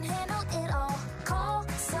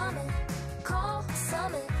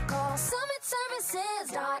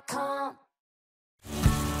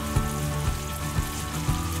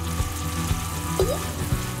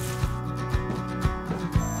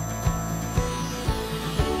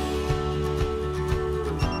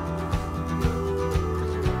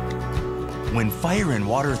 When fire and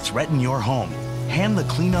water threaten your home, hand the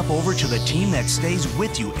cleanup over to the team that stays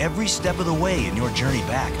with you every step of the way in your journey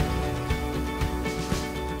back.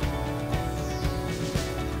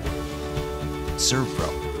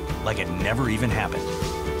 ServPro, like it never even happened.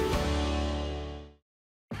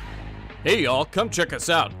 Hey y'all, come check us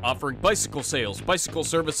out, offering bicycle sales, bicycle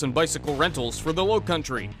service, and bicycle rentals for the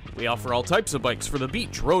Lowcountry. We offer all types of bikes for the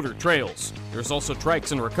beach, road, or trails. There's also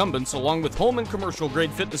trikes and recumbents along with home and commercial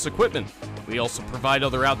grade fitness equipment. We also provide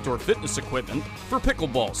other outdoor fitness equipment for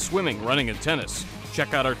pickleball, swimming, running, and tennis.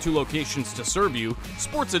 Check out our 2 locations to serve you,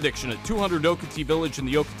 Sports Addiction at 200 Okatee Village in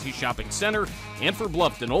the Okatee Shopping Center, and for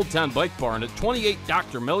Bluffton, Old Town Bike Barn at 28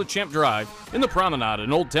 Dr. Mellichamp Drive in the Promenade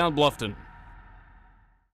in Old Town Bluffton.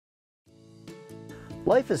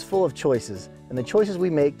 Life is full of choices, and the choices we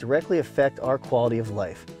make directly affect our quality of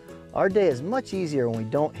life. Our day is much easier when we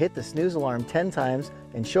don't hit the snooze alarm 10 times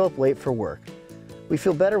and show up late for work. We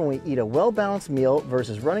feel better when we eat a well-balanced meal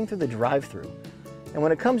versus running through the drive-thru. And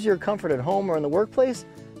when it comes to your comfort at home or in the workplace,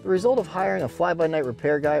 the result of hiring a fly-by-night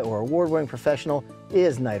repair guy or award-winning professional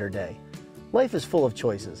is night or day. Life is full of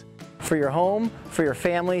choices. For your home, for your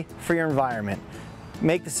family, for your environment.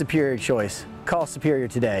 Make the superior choice. Call Superior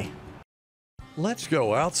today. Let's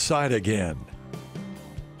go outside again.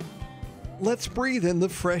 Let's breathe in the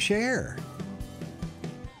fresh air.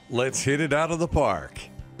 Let's hit it out of the park.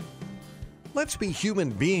 Let's be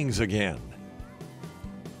human beings again.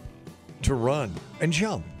 To run and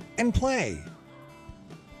jump and play.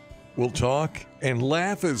 We'll talk and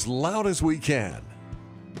laugh as loud as we can.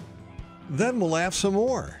 Then we'll laugh some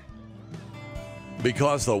more.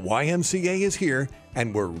 Because the YMCA is here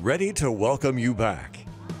and we're ready to welcome you back.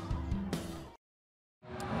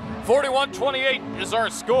 41-28 is our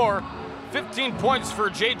score. 15 points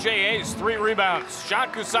for J.J. Hayes, 3 rebounds. Sean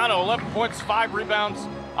Cusano, 11 points, 5 rebounds,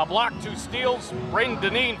 a block, 2 steals. Braden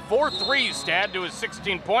Deneen, 4 threes to add to his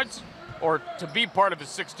 16 points, or to be part of his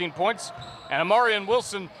 16 points. And Amarian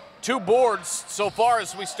Wilson, 2 boards so far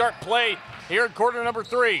as we start play here in quarter number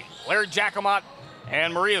 3. Larry Jacomot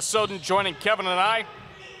and Maria Soden joining Kevin and I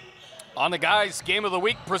on the guys' game of the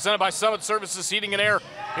week presented by Summit Services Heating and Air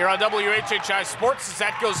here on WHHI Sports as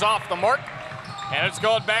that goes off the mark. And it's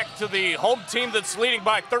going back to the home team that's leading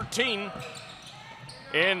by 13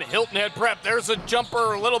 in Hilton Head Prep. There's a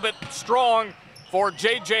jumper a little bit strong for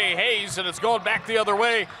J.J. Hayes, and it's going back the other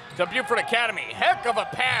way to Beaufort Academy. Heck of a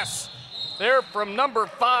pass there from number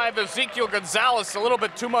 5, Ezekiel Gonzalez, a little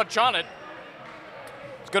bit too much on it.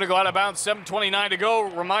 It's going to go out of bounds, 7:29 to go.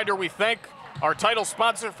 Reminder, we thank our title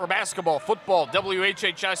sponsor for basketball, football,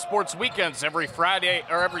 WHHI Sports Weekends every Friday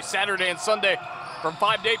or every Saturday and Sunday from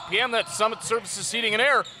 5 to 8 p.m. That's Summit Services Heating and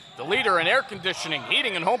Air, the leader in air conditioning,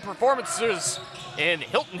 heating, and home performances in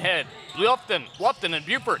Hilton Head, Bluffton, and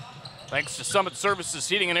Beaufort. Thanks to Summit Services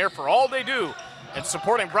Heating and Air for all they do and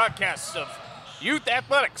supporting broadcasts of youth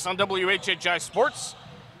athletics on WHHI Sports.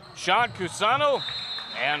 Sean Cusano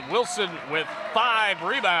and Wilson with 5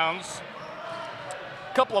 rebounds.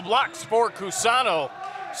 A couple of blocks for Cusano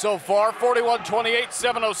so far. 41-28,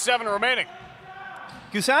 7:07 remaining.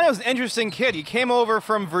 Cusano's an interesting kid. He came over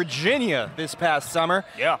from Virginia this past summer.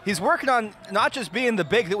 Yeah. He's working on not just being the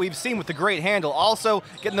big that we've seen with the great handle, also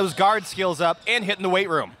getting those guard skills up and hitting the weight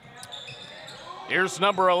room. Here's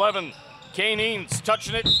number 11, Kane Eanes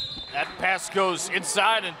touching it. That pass goes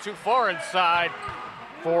inside and too far inside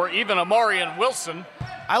for even Amarian Wilson.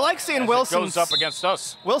 I like seeing Wilson goes up against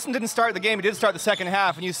us. Wilson didn't start the game. He did start the second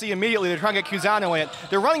half, and you see immediately they're trying to get Cusano in it.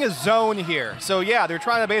 They're running a zone here. So, yeah, they're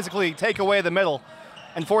trying to basically take away the middle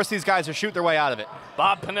and force these guys to shoot their way out of it.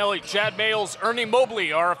 Bob Pinelli, Chad Mayles, Ernie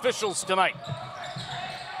Mobley are officials tonight.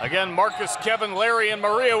 Again, Marcus, Kevin, Larry, and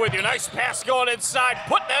Maria with you. Nice pass going inside.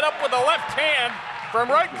 Putting that up with the left hand. From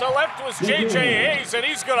right to left was J.J. Hayes, and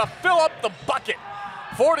he's going to fill up the bucket.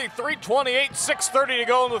 43-28, 6:30 to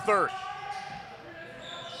go in the third.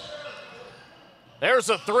 There's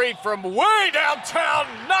a 3 from way downtown.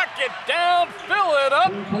 Knock it down, fill it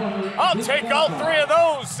up. I'll take all 3 of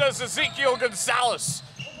those, says Ezekiel Gonzalez.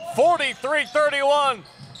 43-31.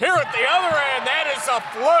 Here at the other end, that is a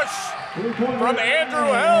flush from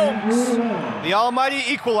Andrew Helms. The almighty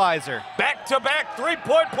equalizer. Back-to-back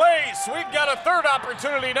three-point plays. We've got a third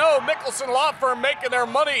opportunity. No, Mickelson Law Firm making their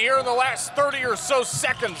money here in the last 30 or so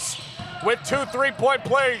seconds with 2 3-point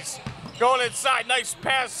plays. Going inside, nice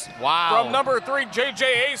pass from number 3, J.J.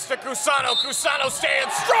 Hayes to Cusano. Cusano staying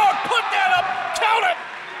strong, put that up, count it!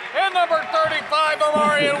 And number 35,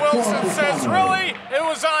 Amarian Wilson says, really? It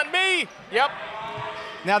was on me? Yep.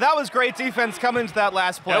 Now, that was great defense coming into that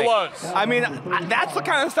last play. It was. I mean, that's the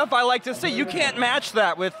kind of stuff I like to see. You can't match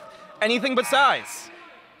that with anything but size.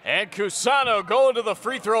 And Cusano going to the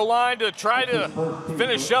free throw line to try to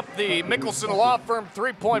finish up the Mickelson Law Firm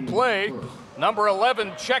 3-point play. Number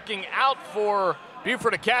 11 checking out for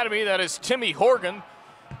Beaufort Academy, that is Timmy Horgan.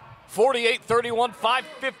 48-31,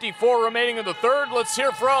 5:54 remaining in the third. Let's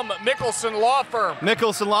hear from Mickelson Law Firm.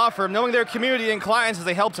 Mickelson Law Firm, knowing their community and clients as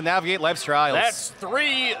they help to navigate life's trials. That's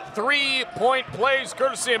 3 3-point plays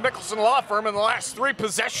courtesy of Mickelson Law Firm in the last 3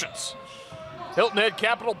 possessions. Hilton Head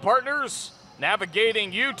Capital Partners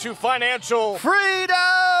navigating you to financial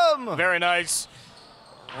freedom. Very nice.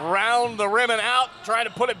 Round the rim and out, trying to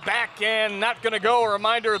put it back and not going to go. A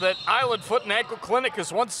reminder that Island Foot and Ankle Clinic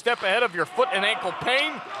is one step ahead of your foot and ankle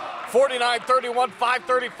pain. 49-31,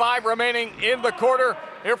 5:35 remaining in the quarter.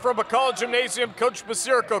 Here from McCall Gymnasium, Coach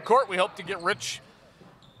Basirico Court. We hope to get Rich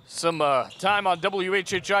some time on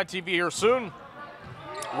WHHI-TV here soon.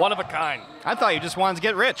 One of a kind. I thought you just wanted to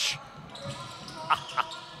get rich.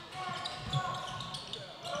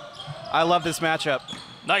 I love this matchup.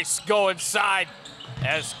 Nice go inside.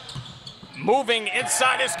 As moving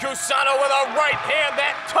inside is Cusano with a right hand.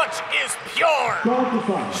 That touch is pure.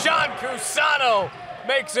 Sean Cusano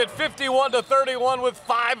makes it 51-31 with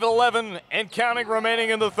 5:11 and counting remaining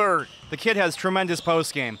in the third. The kid has tremendous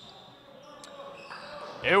post game.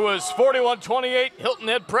 It was 41-28 Hilton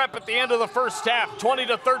Head Prep at the end of the first half.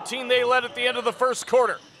 20-13 they led at the end of the first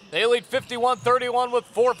quarter. They lead 51-31 with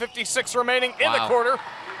 4:56 remaining in the quarter.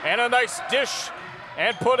 And a nice dish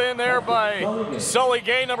and put in there by Sully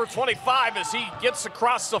Gay, number 25, as he gets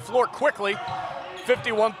across the floor quickly.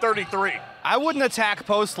 51-33. I wouldn't attack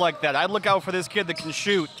post like that. I'd look out for this kid that can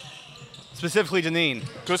shoot, specifically Janine.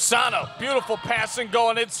 Cusano, beautiful passing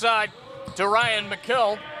going inside to Ryan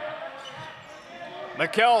McKell.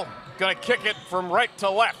 McKell gonna kick it from right to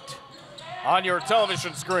left on your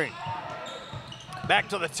television screen. Back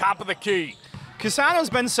to the top of the key. Cusano's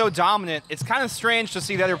been so dominant, it's kind of strange to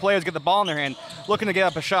see the other players get the ball in their hand, looking to get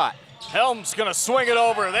up a shot. Helms gonna swing it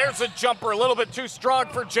over. There's a jumper, a little bit too strong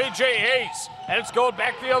for J.J. Hayes. And it's going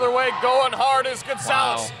back the other way, going hard is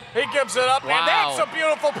Gonzalez. He gives it up, and that's a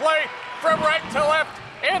beautiful play from right to left.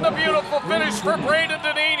 And a beautiful finish for Braden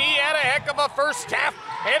Deneen. He had a heck of a first half,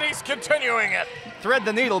 and he's continuing it. Thread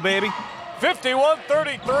the needle, baby.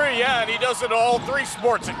 51-33, yeah, and he does it in all 3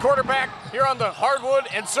 sports. At quarterback, here on the hardwood,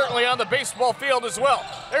 and certainly on the baseball field as well.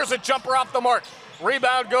 There's a jumper off the mark.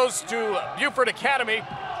 Rebound goes to Beaufort Academy.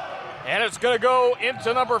 And it's going to go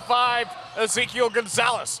into number 5, Ezekiel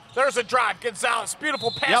Gonzalez. There's a drive. Gonzalez,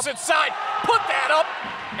 beautiful pass inside. Put that up,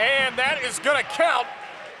 and that is going to count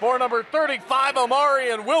for number 35,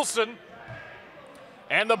 Amarian Wilson.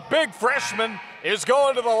 And the big freshman is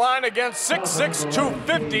going to the line against 6'6",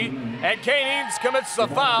 250, and Kane Eanes commits the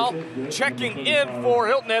foul. Checking in for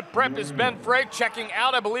Hilton Head Prep is Ben Frey. Checking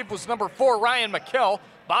out, I believe, was number 4, Ryan McKell.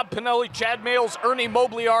 Bob Pinelli, Chad Males, Ernie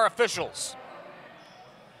Mobley are officials.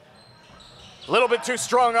 A little bit too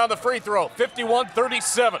strong on the free throw,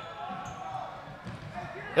 51-37.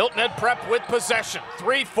 Hilton Head Prep with possession,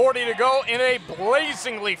 3:40 to go in a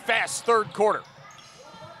blazingly fast third quarter.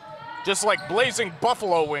 Just like blazing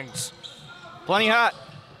buffalo wings. Plenty hot.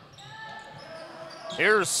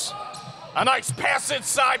 Here's a nice pass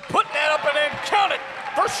inside, putting that up and in, count it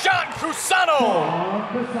for Sean Cusano.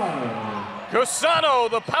 Cusano,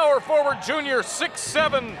 the power forward junior,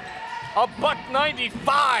 6'7",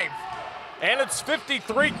 $195. And it's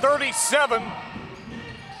 53-37.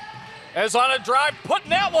 As on a drive, putting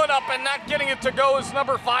that one up and not getting it to go is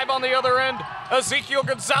number 5 on the other end, Ezekiel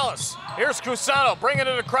Gonzalez. Here's Cusano bringing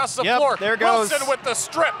it across the floor. There goes. Wilson with the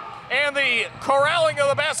strip and the corralling of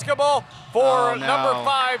the basketball for number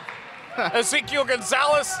 5, Ezekiel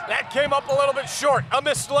Gonzalez. That came up a little bit short, a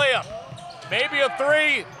missed layup. Maybe a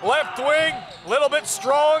 3, left wing, a little bit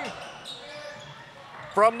strong.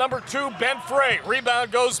 From number 2, Ben Frey.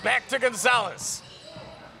 Rebound goes back to Gonzalez.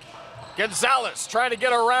 Gonzalez trying to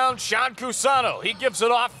get around Sean Cusano. He gives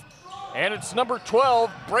it off, and it's number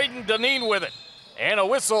 12, Braden Deneen with it. And a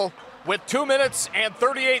whistle with 2 minutes and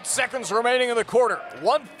 38 seconds remaining in the quarter.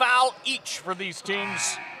 1 foul each for these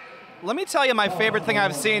teams. Let me tell you my favorite thing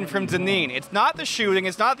I've seen from Deneen. It's not the shooting,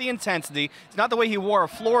 it's not the intensity, it's not the way he wore a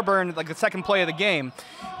floor burn like the second play of the game.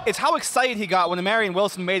 It's how excited he got when Amarian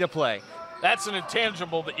Wilson made a play. That's an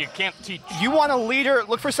intangible that you can't teach. You want a leader,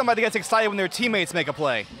 look for somebody that gets excited when their teammates make a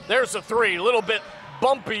play. There's a 3, a little bit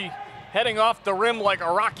bumpy, heading off the rim like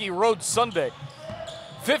a rocky road Sunday.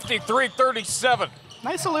 53-37.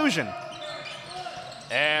 Nice illusion.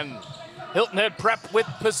 And Hilton Head Prep with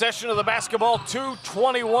possession of the basketball,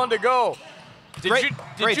 2:21 to go. Did you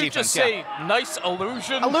defense, just say nice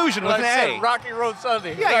illusion? Illusion with an A. Rocky Road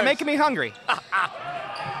Sunday. Yeah, nice. You're making me hungry.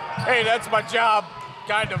 Hey, that's my job,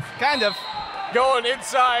 kind of. Kind of. Going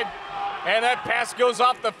inside, and that pass goes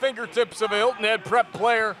off the fingertips of a Hilton Head Prep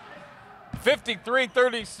player.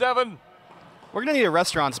 53-37. We're gonna need a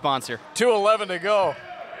restaurant sponsor. 2:11 to go.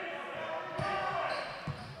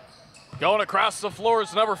 Going across the floor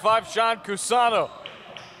is number 5, Sean Cusano.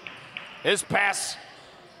 His pass.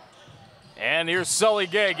 And here's Sully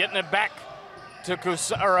Gay getting it back to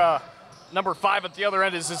number 5 at the other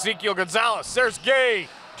end is Ezekiel Gonzalez. There's Gay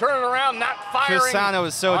turning around, not firing. Cusano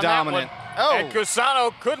is so dominant. And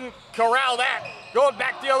Cusano couldn't corral that. Going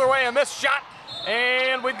back the other way, a missed shot.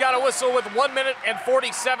 And we've got a whistle with 1 minute and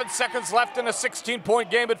 47 seconds left in a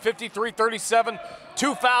 16-point game at 53-37.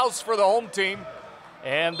 2 fouls for the home team.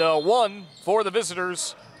 And 1 for the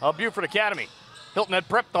visitors of Beaufort Academy. Hilton Head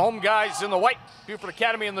Prep, the home guys in the white. Beaufort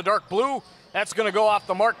Academy in the dark blue. That's going to go off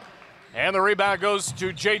the mark. And the rebound goes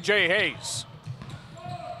to J.J. Hayes.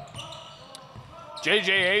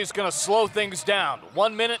 J.J. Hayes going to slow things down.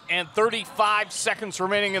 1 minute and 35 seconds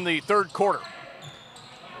remaining in the third quarter.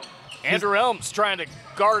 Andrew Elms trying to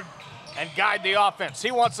guard and guide the offense. He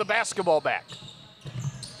wants the basketball back.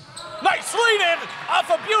 Nice lead in off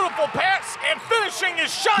a beautiful pass, and finishing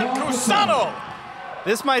is Sean Cusano.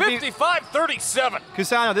 This might 55-37.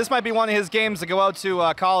 Cusano, this might be one of his games to go out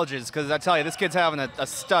to colleges, because I tell you, this kid's having a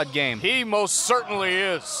stud game. He most certainly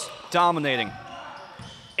is. Dominating.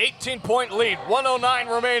 18-point lead, 1:09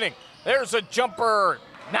 remaining. There's a jumper.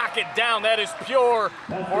 Knock it down. That is pure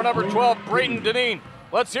for number 12, Braden Deneen.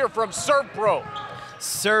 Let's hear from Serve Pro.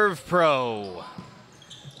 Serve Pro.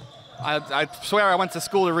 I swear I went to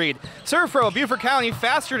school to read. Serve Pro, Beaufort County,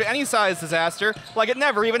 faster to any size disaster, like it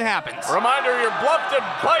never even happens. Reminder, your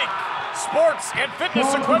Bluffton bike, sports, and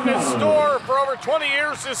fitness equipment store for over 20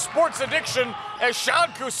 years is Sports Addiction, as Sean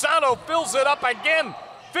Cusano fills it up again.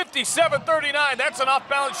 57-39, that's an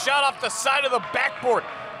off-balance shot off the side of the backboard.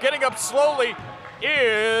 Getting up slowly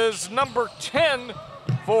is number 10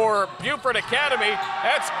 for Beaufort Academy.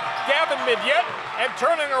 That's Gavin Midyett, and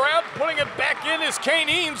turning around, putting it back in is Kane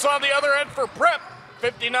Eanes on the other end for Prep.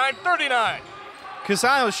 59-39.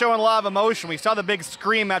 Cusano is showing a lot of emotion. We saw the big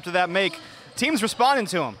scream after that make. Team's responding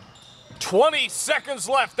to him. 20 seconds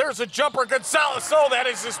left. There's a jumper. Gonzalez, oh, that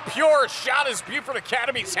is as pure a shot as Beaufort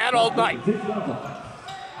Academy's had all night.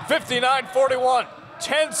 59-41.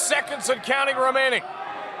 10 seconds and counting remaining.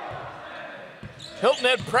 Hilton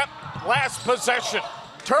Head Prep, last possession.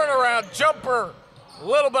 Turnaround jumper. A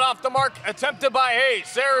little bit off the mark, attempted by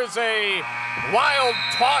Hayes. There is a wild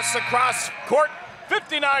toss across court.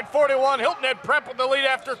 59-41, Hilton had Prep with the lead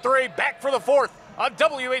after 3. Back for the 4th on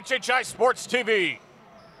WHHI Sports TV.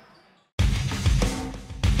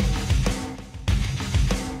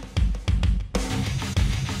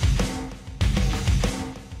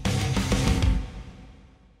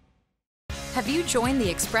 Have you joined the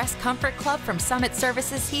Express Comfort Club from Summit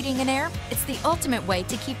Services Heating and Air? It's the ultimate way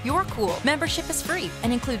to keep your cool. Membership is free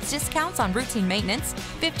and includes discounts on routine maintenance,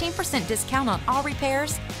 15% discount on all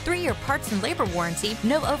repairs, 3-year parts and labor warranty,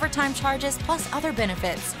 no overtime charges, plus other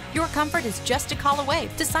benefits. Your comfort is just a call away.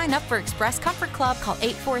 To sign up for Express Comfort Club, call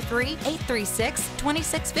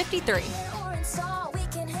 843-836-2653.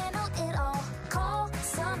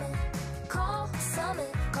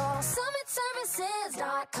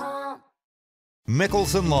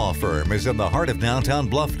 Mickelson Law Firm is in the heart of downtown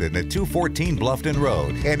Bluffton at 214 Bluffton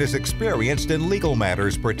Road and is experienced in legal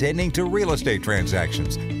matters pertaining to real estate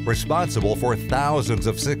transactions. Responsible for thousands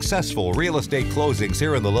of successful real estate closings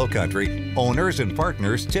here in the Lowcountry, owners and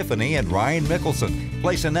partners Tiffany and Ryan Mickelson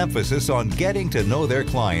place an emphasis on getting to know their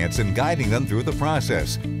clients and guiding them through the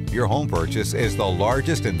process. Your home purchase is the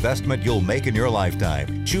largest investment you'll make in your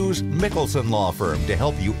lifetime. Choose Mickelson Law Firm to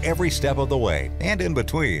help you every step of the way and in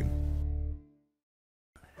between.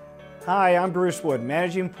 Hi, I'm Bruce Wood,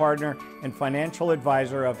 Managing Partner and Financial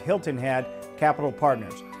Advisor of Hilton Capital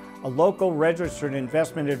Partners, a local registered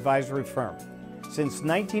investment advisory firm. Since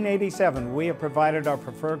 1987, we have provided our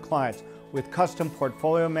preferred clients with custom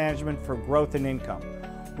portfolio management for growth and income.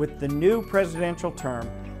 With the new presidential term,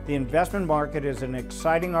 the investment market is an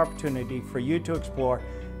exciting opportunity for you to explore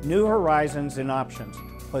new horizons and options.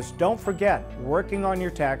 Plus, don't forget working on your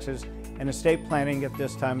taxes and estate planning at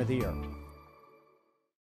this time of the year.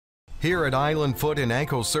 Here at Island Foot and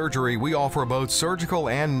Ankle Surgery, we offer both surgical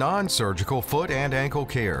and non-surgical foot and ankle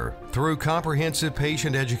care. Through comprehensive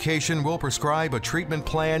patient education, we'll prescribe a treatment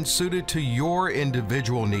plan suited to your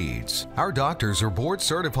individual needs. Our doctors are board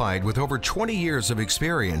certified with over 20 years of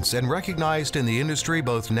experience and recognized in the industry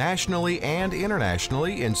both nationally and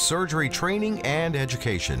internationally in surgery training and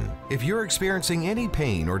education. If you're experiencing any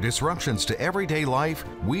pain or disruptions to everyday life,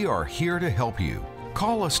 we are here to help you.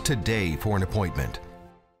 Call us today for an appointment.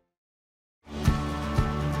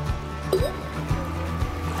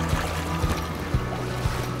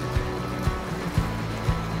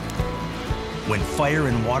 When fire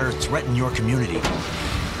and water threaten your community,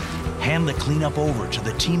 hand the cleanup over to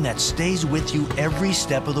the team that stays with you every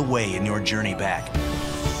step of the way in your journey back.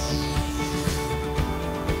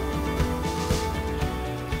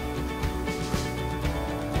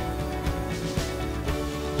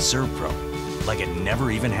 ServPro, like it never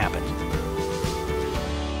even happened.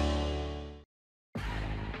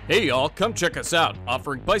 Hey y'all, come check us out,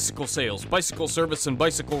 offering bicycle sales, bicycle service, and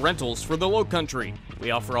bicycle rentals for the Lowcountry.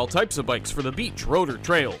 We offer all types of bikes for the beach, road, or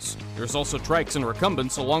trails. There's also trikes and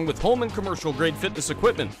recumbents along with home and commercial grade fitness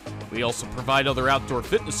equipment. We also provide other outdoor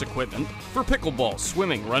fitness equipment for pickleball,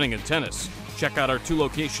 swimming, running, and tennis. Check out our 2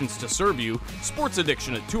 locations to serve you, Sports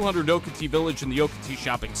Addiction at 200 Okatee Village in the Okatee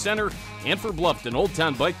Shopping Center, and for Bluffton, Old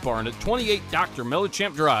Town Bike Barn at 28 Dr.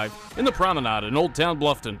 Mellichamp Drive in the Promenade in Old Town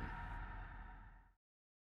Bluffton.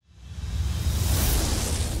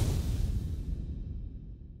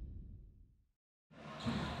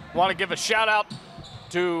 Want to give a shout out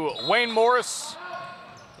to Wayne Morris,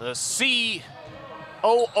 the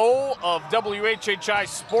COO of WHHI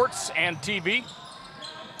Sports and TV,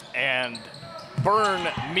 and Burn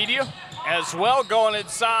Media as well, going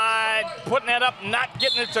inside, putting that up, not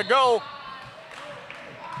getting it to go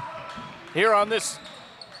here on this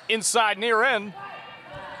inside near end.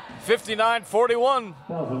 59-41,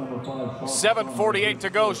 7:48 to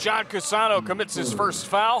go. Sean Cusano commits his first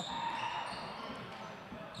foul.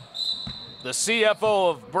 The CFO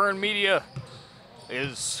of Burn Media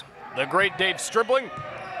is the great Dave Stribling,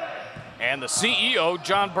 and the CEO,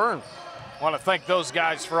 John Byrne. I want to thank those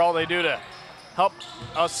guys for all they do to help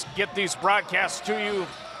us get these broadcasts to you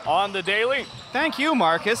on the daily. Thank you,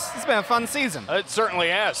 Marcus. It's been a fun season. It certainly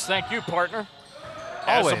has. Thank you, partner.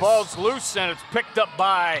 Always. As the ball's loose and it's picked up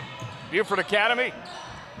by Beaufort Academy,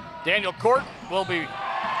 Daniel Court will be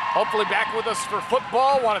hopefully back with us for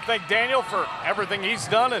football. Want to thank Daniel for everything he's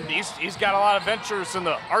done, and he's got a lot of ventures in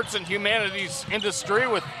the arts and humanities industry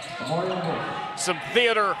with some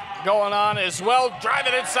theater going on as well.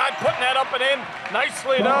 Driving inside, putting that up and in.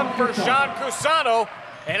 Nicely done for Sean Cusano,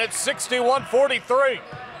 and it's 61-43.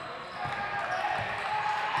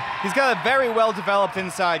 He's got a very well-developed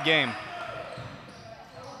inside game.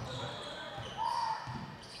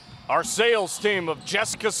 Our sales team of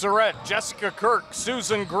Jessica Surratt, Jessica Kirk,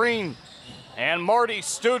 Susan Green, and Marty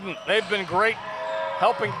Student. They've been great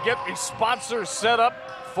helping get these sponsors set up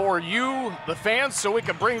for you, the fans, so we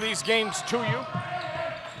can bring these games to you.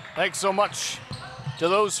 Thanks so much to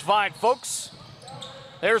those fine folks.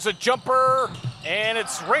 There's a jumper, and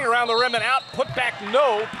it's ring around the rim and out. Put back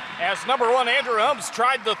no, as number 1 Andrew Helms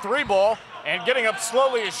tried the 3-ball, and getting up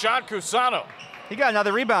slowly is Sean Cusano. He got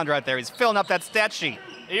another rebound right there. He's filling up that stat sheet.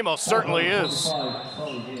 He most certainly is.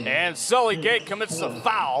 And Sully Gay commits the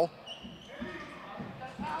foul.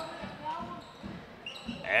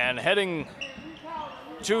 And heading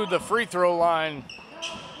to the free throw line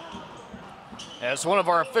as one of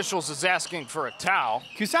our officials is asking for a towel.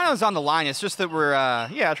 Cusano's on the line. It's just that we're,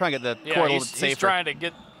 trying to get the court a little bit safer. He's trying to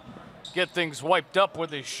get things wiped up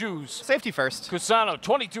with his shoes. Safety first. Cusano,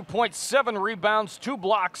 22 points, 7 rebounds, 2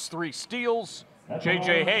 blocks, 3 steals.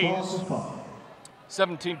 J.J. Hayes,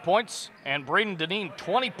 17 points. And Braden Deneen,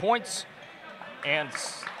 20 points. And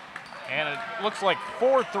it looks like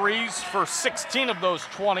 4 threes for 16 of those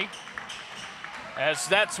 20, as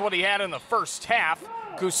that's what he had in the first half.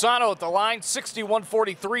 Cusano at the line,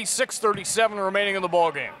 61-43, 6:37 remaining in the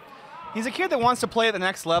ballgame. He's a kid that wants to play at the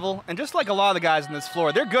next level, and just like a lot of the guys on this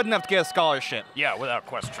floor, they're good enough to get a scholarship. Yeah, without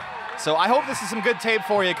question. So I hope this is some good tape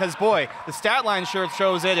for you, because, boy, the stat line sure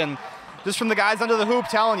shows it, and just from the guys under the hoop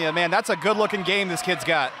telling you, man, that's a good-looking game this kid's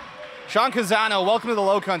got. Sean Cusano, welcome to the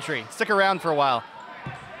Lowcountry. Stick around for a while.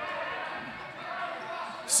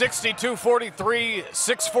 62-43,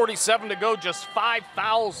 6:47 to go, just 5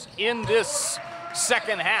 fouls in this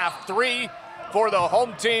second half. 3 for the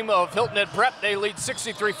home team of Hilton Head Prep. They lead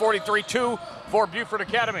 63-43, 2 for Beaufort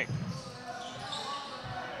Academy.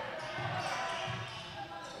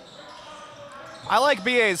 I like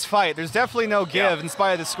BA's fight. There's definitely no give in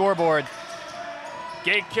spite of the scoreboard.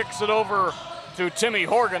 Gay kicks it over to Timmy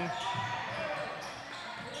Horgan.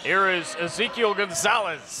 Here is Ezekiel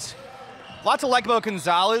Gonzalez. Lots to like about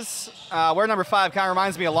Gonzalez. Wear number 5 kind of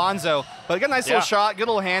reminds me of Alonzo, but got a nice little shot, good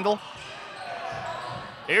little handle.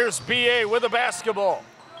 Here's BA with the basketball.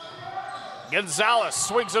 Gonzalez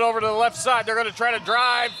swings it over to the left side. They're going to try to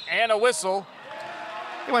drive, and a whistle.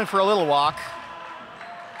 He went for a little walk.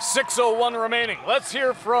 6:01 remaining. Let's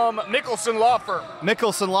hear from Mickelson Law Firm.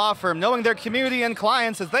 Mickelson Law Firm, knowing their community and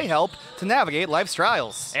clients as they help to navigate life's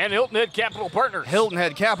trials. And Hilton Head Capital Partners. Hilton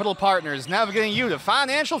Head Capital Partners, navigating you to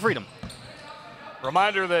financial freedom.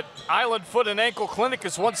 Reminder that Island Foot and Ankle Clinic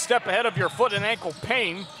is one step ahead of your foot and ankle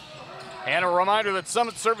pain. And a reminder that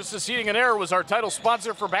Summit Services Heating and Air was our title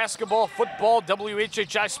sponsor for basketball, football,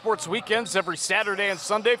 WHHI Sports Weekends every Saturday and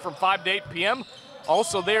Sunday from 5 to 8 p.m.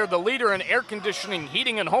 Also, they are the leader in air conditioning,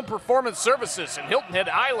 heating, and home performance services in Hilton Head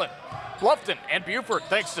Island, Bluffton, and Beaufort.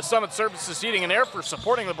 Thanks to Summit Services Heating and Air for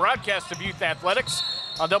supporting the broadcast of youth athletics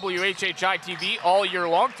on WHHI-TV all year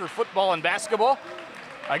long through football and basketball.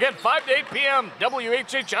 Again, 5 to 8 p.m.,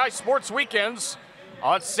 WHHI Sports Weekends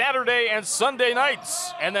on Saturday and Sunday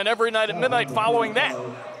nights, and then every night at midnight following that,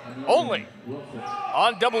 only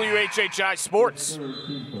on WHHI Sports.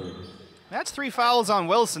 That's 3 fouls on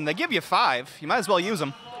Wilson. They give you 5. You might as well use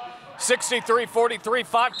them. 63-43,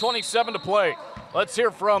 5:27 to play. Let's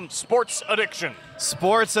hear from Sports Addiction.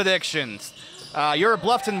 Sports Addictions. Your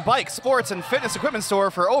Bluffton bike, sports, and fitness equipment store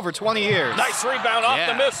for over 20 years. Nice rebound off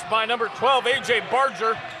the miss by number 12, A.J.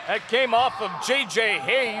 Barger. That came off of J.J.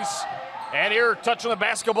 Hayes. And here, touching the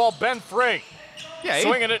basketball, Ben Frey.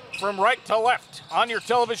 Swinging it from right to left on your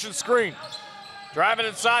television screen. Driving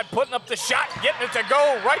inside, putting up the shot, getting it to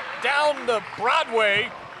go right down the Broadway.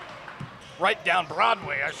 Right down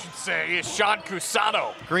Broadway, I should say, is Sean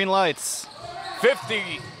Cusano. Green lights.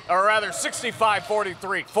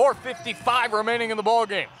 65-43, 4:55 remaining in the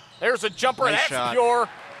ballgame. There's a jumper, nice and that's shot. pure.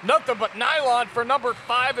 Nothing but nylon for number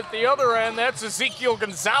 5 at the other end. That's Ezekiel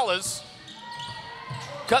Gonzalez.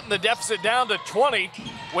 Cutting the deficit down to 20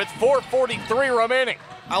 with 4:43 remaining.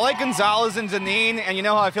 I like Gonzalez and Deneen, and you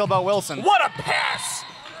know how I feel about Wilson. What a pass!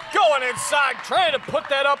 Going inside, trying to put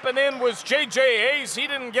that up and in was J.J. Hayes. He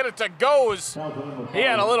didn't get it to go as he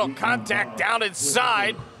had a little contact down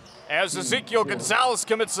inside. As Ezekiel Gonzalez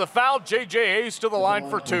commits the foul, J.J. Hayes to the line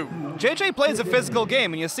for 2. J.J. plays a physical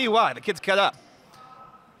game, and you see why. The kid's cut up.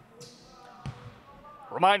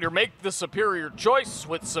 Reminder, make the superior choice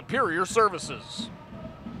with superior services.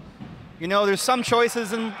 You know, there's some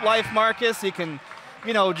choices in life, Marcus. You can,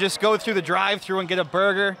 just go through the drive-thru and get a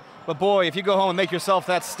burger. But boy, if you go home and make yourself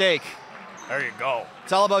that steak. There you go.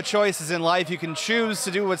 It's all about choices in life. You can choose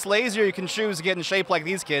to do what's lazy, or you can choose to get in shape like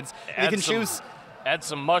these kids. Add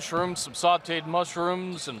some mushrooms, some sauteed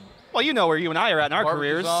mushrooms. Well, you know where you and I are at in our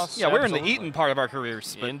careers. Sauce, yeah, we're in the eating part of our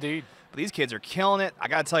careers. But, Indeed. But these kids are killing it. I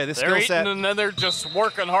got to tell you, this they're skill eating set. And then they're just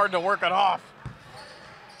working hard to work it off.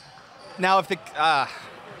 Now, if the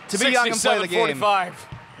to be young and play the game. 45.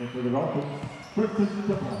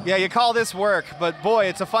 Yeah, you call this work, but boy,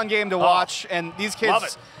 it's a fun game to watch. And these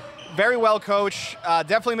kids, very well coached,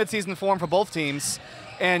 definitely mid-season form for both teams.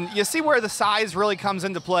 And you see where the size really comes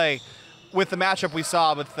into play with the matchup we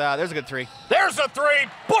saw with, there's a good three. There's a three,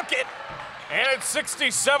 book it! And it's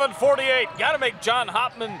 67-48. Got to make John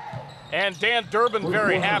Hopman and Dan Durbin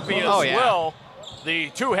very happy as well.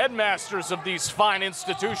 The two headmasters of these fine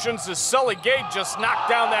institutions, as Sully Gay just knocked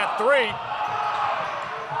down that three.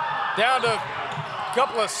 Down to a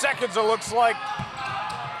couple of seconds, it looks like.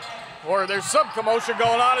 Or there's some commotion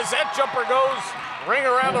going on as that jumper goes. Ring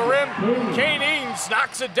around the rim. Kane Eanes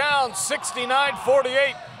knocks it down,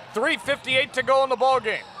 69-48. 3:58 to go in the ball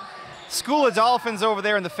game. School of Dolphins over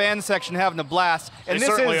there in the fan section having a blast. And they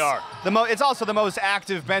certainly are. It's also the most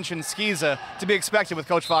active bench in Skiza to be expected with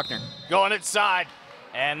Coach Faulkner. Going inside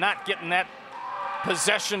and not getting that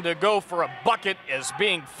possession to go for a bucket as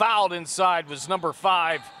being fouled inside was number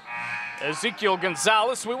 5, Ezekiel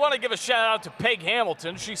Gonzalez. We want to give a shout out to Peg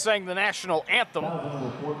Hamilton. She sang the national anthem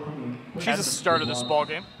at the start of this ball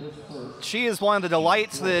game. She is one of the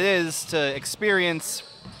delights that it is to experience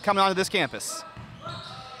coming onto this campus.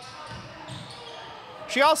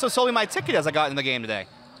 She also sold me my ticket as I got in the game today.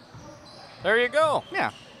 There you go.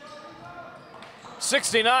 Yeah.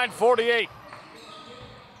 69-48.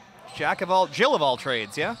 Jill of all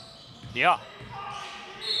trades, yeah? Yeah.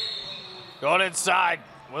 Going inside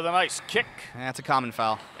with a nice kick. That's a common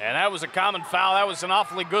foul. And that was a common foul. That was an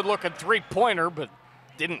awfully good-looking three-pointer, but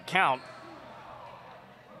didn't count.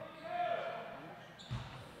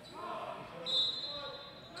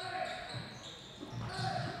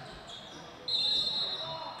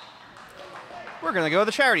 We're going to go to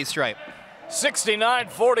the charity stripe.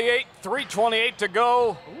 69-48, 3:28 to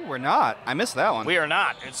go. Ooh, we're not. I missed that one. We are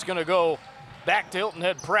not. It's going to go back to Hilton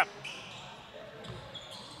Head Prep.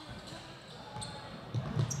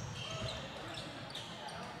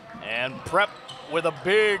 And Prep with a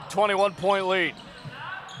big 21-point lead.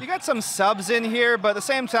 You got some subs in here, but at the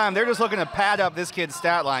same time, they're just looking to pad up this kid's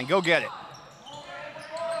stat line. Go get it.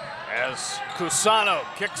 As Cusano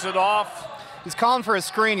kicks it off. He's calling for a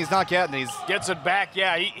screen. He's not getting it. He gets it back.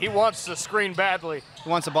 Yeah, he wants the screen badly. He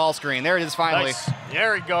wants a ball screen. There it is finally. Nice.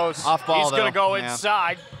 There he goes. Off ball, He's going to go yeah.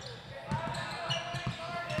 inside.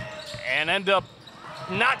 And end up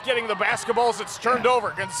not getting the basketballs. It's turned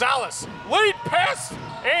over. Gonzalez, lead pass,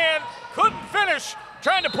 and couldn't finish.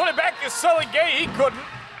 Trying to put it back to Sully Gay. He couldn't.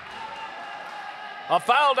 A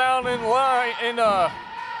foul down in line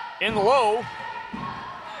in low.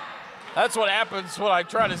 That's what happens when I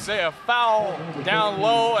try to say a foul down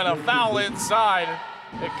low and a foul inside.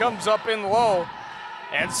 It comes up in low,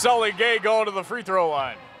 and Sully Gay going to the free throw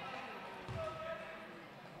line.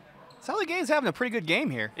 Sully Gay's having a pretty good game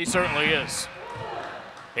here. He certainly is.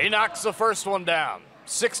 He knocks the first one down,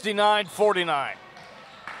 69-49.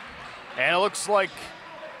 And it looks like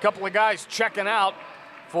a couple of guys checking out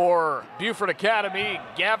for Beaufort Academy.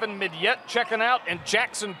 Gavin Midyett checking out and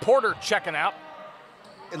Jackson Porter checking out.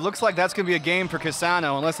 It looks like that's going to be a game for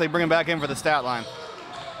Cusano unless they bring him back in for the stat line.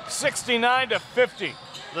 69-50,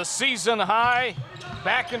 the season high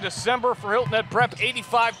back in December for Hilton Head Prep,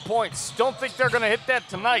 85 points. Don't think they're going to hit that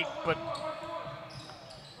tonight, but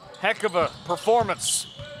heck of a performance.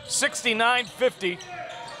 69-50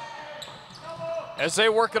 as they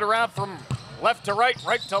work it around from left to right,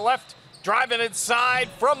 right to left, driving inside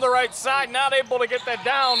from the right side, not able to get that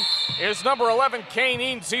down is number 11, Kane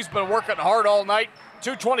Eanes. He's been working hard all night.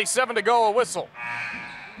 2:27 to go, a whistle.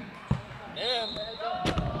 And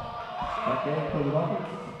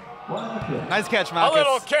nice catch, Marcus. A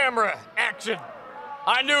little camera action.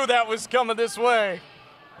 I knew that was coming this way.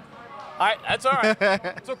 That's all right.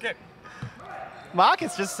 It's okay.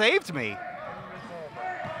 Marcus just saved me.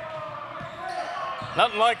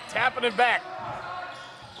 Nothing like tapping it back.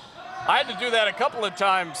 I had to do that a couple of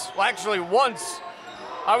times. Well, actually, once.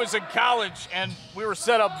 I was in college, and we were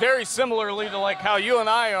set up very similarly to like how you and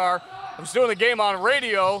I are. I was doing the game on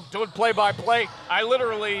radio, doing play-by-play. I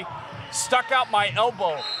literally stuck out my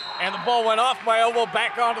elbow, and the ball went off my elbow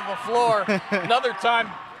back onto the floor. Another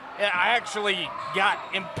time, I actually got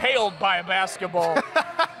impaled by a basketball.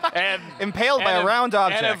 Impaled by a round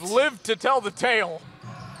object. And have lived to tell the tale.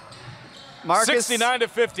 Marcus,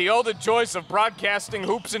 69-50. Oh, the joys of broadcasting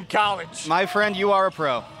hoops in college. My friend, you are a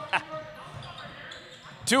pro.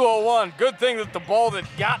 2:01. Good thing that the ball that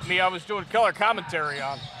got me, I was doing color commentary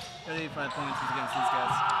on. 85 points against these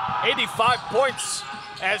guys. 85 points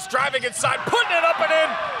as driving inside, putting it up and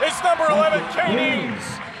in is number 11, Kane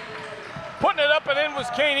Eanes. Putting it up and in was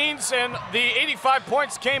Kane Eanes, and the 85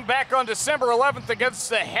 points came back on December 11th against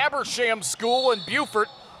the Habersham School in Beaufort.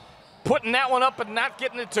 Putting that one up and not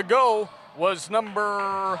getting it to go was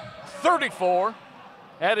number 34.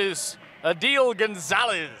 That is Adil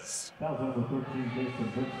Gonzalez.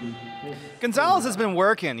 Gonzalez has been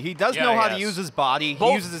working. He does know how to use his body.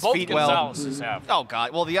 He uses his feet well. Have. Oh,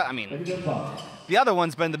 God. Well, the other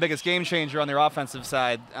one's been the biggest game changer on their offensive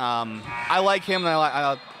side. I like him,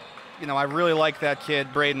 and I really like that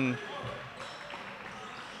kid, Braden.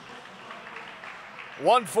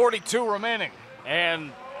 1:42 remaining,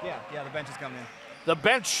 and yeah, the bench is coming in. The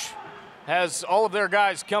bench has all of their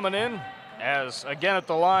guys coming in, as again at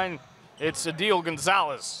the line, it's Adil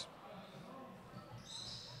Gonzalez.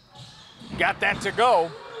 Got that to go.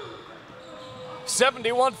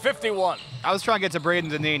 71-51. I was trying to get to Braden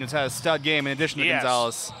Deneen, who's had a stud game in addition to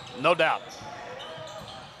Gonzalez. No doubt.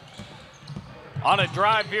 On a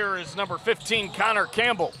drive here is number 15, Connor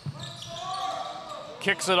Campbell.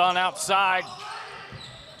 Kicks it on outside.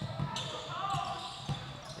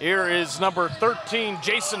 Here is number 13,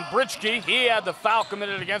 Jason Britschke. He had the foul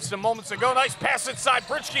committed against him moments ago. Nice pass inside.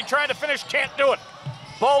 Britschke trying to finish, can't do it.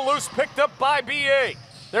 Ball loose, picked up by BA.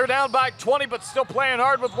 They're down by 20, but still playing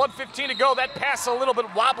hard with 1:15 to go. That pass a little bit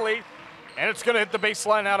wobbly, and it's going to hit the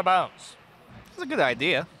baseline out of bounds. That's a good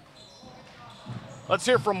idea. Let's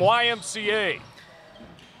hear from YMCA.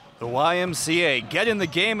 The YMCA. Get in the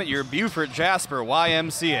game at your Beaufort Jasper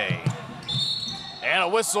YMCA. And a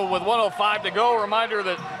whistle with 1:05 to go. Reminder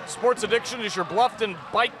that Sports Addiction is your Bluffton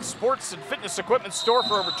bike, sports, and fitness equipment store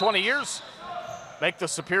for over 20 years. Make the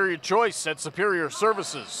superior choice at Superior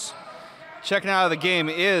Services. Checking out of the game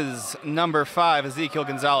is number 5, Ezekiel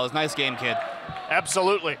Gonzalez. Nice game, kid.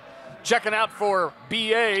 Absolutely. Checking out for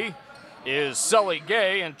BA is Sully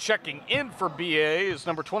Gay, and checking in for BA is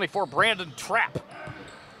number 24, Brandon Trapp.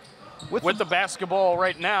 With the basketball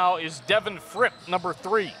right now is Devin Fripp, number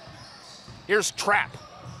 3. Here's Trapp.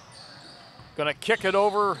 Gonna kick it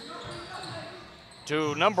over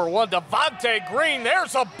to number 1, Devontae Green.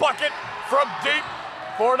 There's a bucket from deep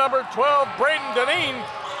for number 12, Braden Deneen.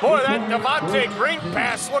 Boy, that Devontae Green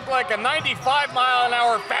pass looked like a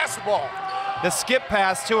 95-mile-an-hour fastball. The skip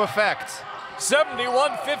pass to effect.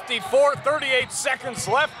 71-54, 38 seconds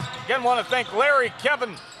left. Again, want to thank Larry,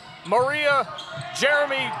 Kevin, Maria,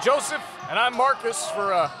 Jeremy, Joseph, and I'm Marcus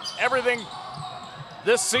for everything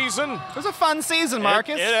this season. It was a fun season,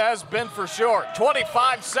 Marcus. It has been for sure.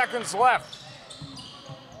 25 seconds left.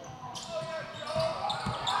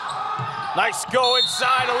 Nice go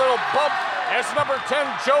inside, a little bump as number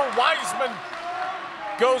 10, Joe Wiseman,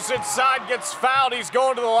 goes inside, gets fouled. He's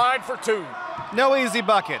going to the line for 2. No easy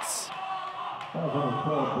buckets.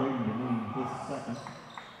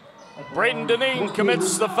 Braden Deneen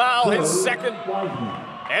commits the foul, his second,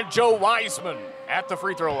 and Joe Wiseman at the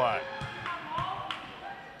free throw line.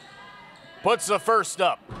 Puts the first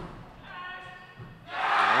up.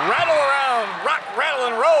 Rattle around, rock, rattle,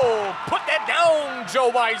 and roll. Put that down, Joe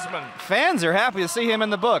Wiseman. Fans are happy to see him in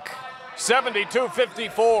the book.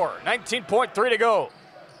 72-54, 19.3 to go.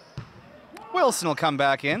 Wilson will come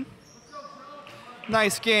back in.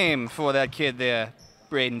 Nice game for that kid there,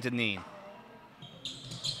 Braden Deneen.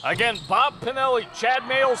 Again, Bob Pinelli, Chad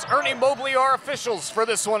Males, Ernie Mobley are officials for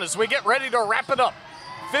this one as we get ready to wrap it up.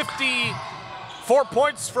 54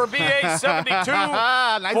 points for BA, 72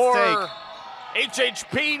 nice for take.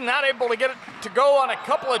 HHP. Not able to get it to go on a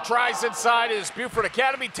couple of tries inside is Beaufort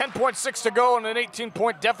Academy. 10.6 to go on an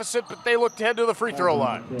 18-point deficit, but they look to head to the free throw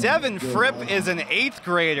line. Devin Fripp is an 8th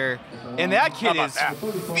grader, and that kid is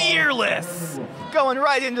fearless. Going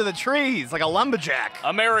right into the trees like a lumberjack.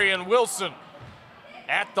 Marion Wilson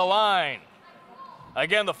at the line.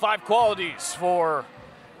 Again, the 5 qualities for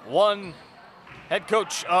one head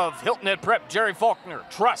coach of Hilton Head Prep, Jerry Faulkner: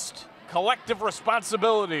 trust, collective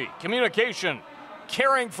responsibility, communication,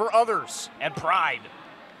 caring for others, and pride.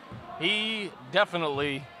 He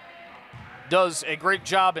definitely does a great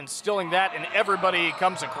job instilling that in everybody he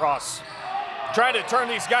comes across. Trying to turn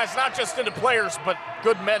these guys not just into players, but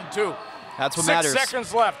good men too. That's what matters. 6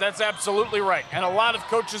 seconds left, that's absolutely right. And a lot of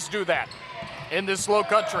coaches do that in this low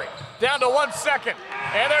country. Down to 1 second,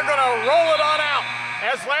 and they're gonna roll it on out.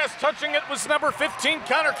 As last touching it was number 15,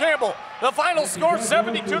 Connor Campbell. The final score,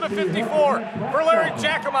 72-54 for Larry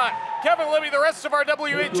Jacomont, Kevin Libby, the rest of our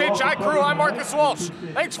WHHI crew. I'm Marcus Walsh.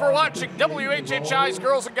 Thanks for watching WHHI's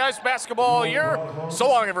Girls and Guys Basketball all year. So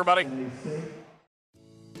long, everybody.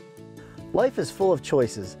 Life is full of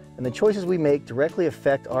choices, and the choices we make directly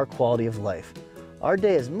affect our quality of life. Our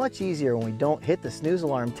day is much easier when we don't hit the snooze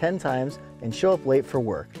alarm 10 times and show up late for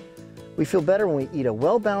work. We feel better when we eat a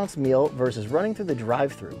well-balanced meal versus running through the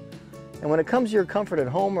drive-thru. And when it comes to your comfort at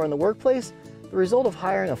home or in the workplace, the result of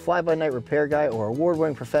hiring a fly-by-night repair guy or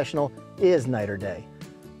award-winning professional is night or day.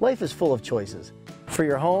 Life is full of choices. For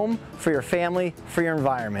your home, for your family, for your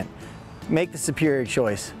environment. Make the superior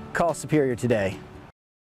choice. Call Superior today.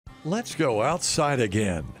 Let's go outside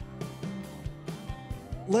again.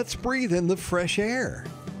 Let's breathe in the fresh air.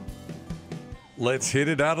 Let's hit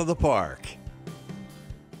it out of the park.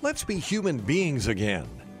 Let's be human beings again.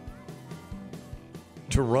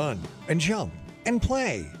 To run and jump and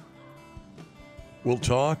play. We'll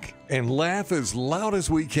talk and laugh as loud as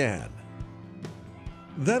we can.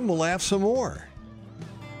 Then we'll laugh some more.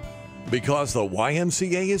 Because the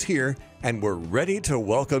YMCA is here and we're ready to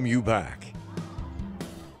welcome you back.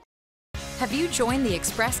 Have you joined the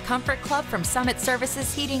Express Comfort Club from Summit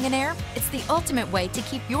Services Heating and Air? It's the ultimate way to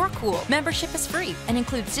keep your cool. Membership is free and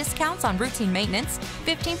includes discounts on routine maintenance,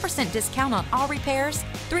 15% discount on all repairs,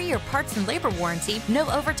 3-year parts and labor warranty, no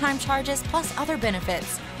overtime charges, plus other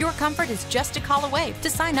benefits. Your comfort is just a call away. To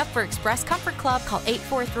sign up for Express Comfort Club, call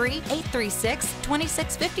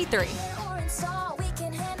 843-836-2653.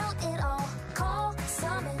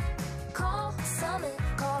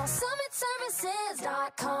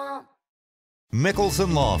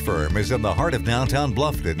 Mickelson Law Firm is in the heart of downtown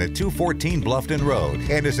Bluffton at 214 Bluffton Road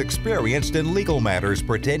and is experienced in legal matters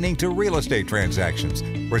pertaining to real estate transactions.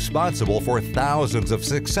 Responsible for thousands of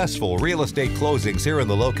successful real estate closings here in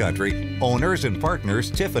the Lowcountry, owners and partners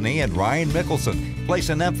Tiffany and Ryan Mickelson place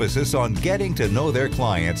an emphasis on getting to know their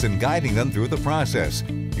clients and guiding them through the process.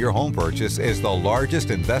 Your home purchase is the largest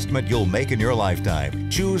investment you'll make in your lifetime.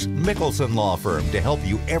 Choose Mickelson Law Firm to help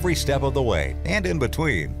you every step of the way and in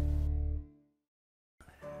between.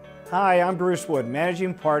 Hi, I'm Bruce Wood,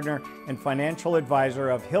 Managing Partner and Financial Advisor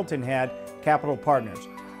of Hilton Capital Partners,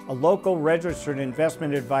 a local registered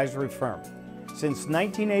investment advisory firm. Since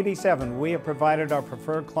 1987, we have provided our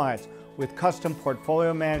preferred clients with custom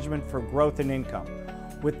portfolio management for growth and income.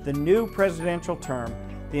 With the new presidential term,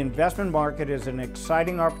 the investment market is an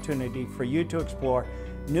exciting opportunity for you to explore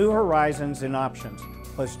new horizons and options.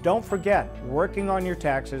 Plus, don't forget working on your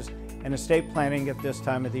taxes and estate planning at this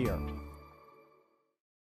time of the year.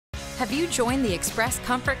 Have you joined the Express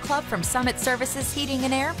Comfort Club from Summit Services Heating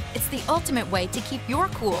and Air? It's the ultimate way to keep your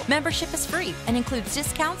cool. Membership is free and includes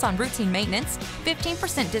discounts on routine maintenance,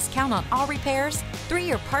 15% discount on all repairs,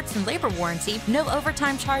 3-year parts and labor warranty, no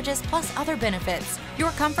overtime charges, plus other benefits. Your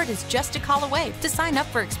comfort is just a call away. To sign up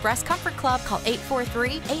for Express Comfort Club, call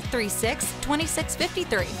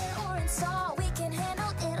 843-836-2653.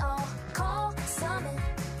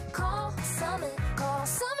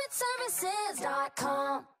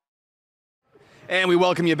 And we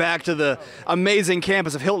welcome you back to the amazing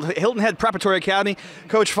campus of Hilton Head Preparatory Academy.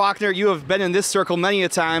 Coach Faulkner, you have been in this circle many a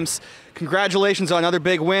times. Congratulations on another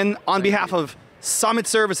big win. On behalf of Summit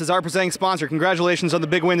Services, our presenting sponsor, congratulations on the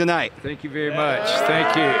big win tonight. Thank you very much.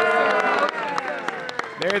 Thank you.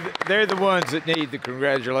 They're the ones that need the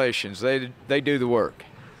congratulations. They do the work.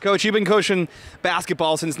 Coach, you've been coaching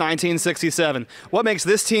basketball since 1967. What makes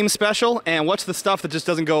this team special, and what's the stuff that just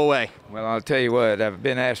doesn't go away? Well, I'll tell you what, I've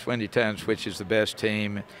been asked many times which is the best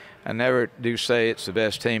team. I never do say it's the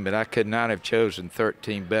best team, but I could not have chosen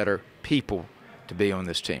 13 better people to be on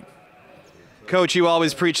this team. Coach, you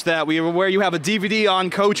always preach that. Where you have a DVD on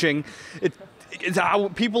coaching, it's how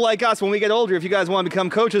people like us, when we get older, if you guys want to become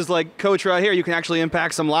coaches like Coach right here, you can actually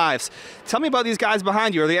impact some lives. Tell me about these guys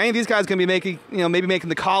behind you. Are any of these guys going to be making, maybe making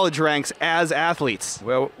the college ranks as athletes?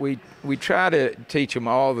 Well, we try to teach them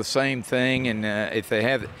all the same thing, and if they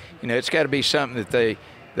have, it's got to be something that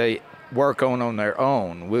they work on their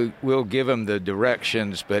own. We'll give them the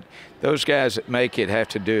directions, but those guys that make it have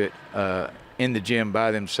to do it in the gym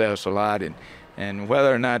by themselves a lot, and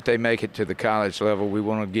whether or not they make it to the college level, we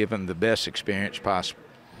want to give them the best experience possible.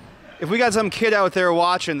 If we got some kid out there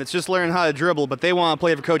watching that's just learning how to dribble, but they want to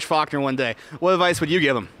play for Coach Faulkner one day, what advice would you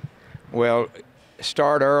give them? Well,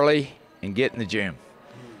 start early and get in the gym.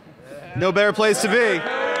 No better place to be.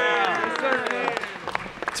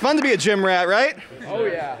 It's fun to be a gym rat, right? Oh,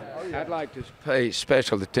 yeah. I'd like to pay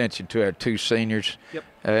special attention to our 2 seniors. Yep.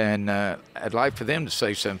 And I'd like for them to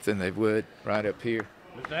say something they would right up here.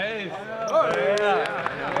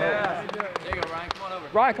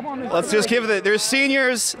 Ryan, come on. Let's just give it. They're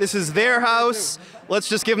seniors. This is their house. Let's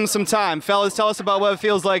just give them some time. Fellas, tell us about what it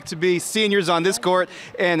feels like to be seniors on this court,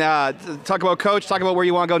 and talk about Coach, talk about where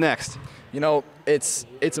you want to go next. It's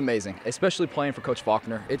amazing, especially playing for Coach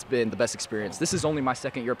Faulkner. It's been the best experience. This is only my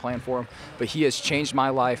 2nd year playing for him, but he has changed my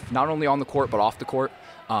life, not only on the court, but off the court.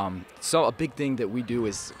 So a big thing that we do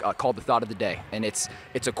is called the Thought of the Day, and it's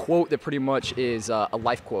a quote that pretty much is a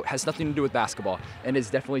life quote. It has nothing to do with basketball, and it's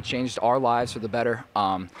definitely changed our lives for the better.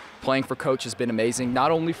 Playing for Coach has been amazing,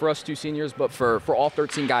 not only for us 2 seniors, but for all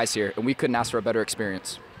 13 guys here, and we couldn't ask for a better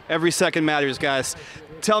experience. Every second matters, guys.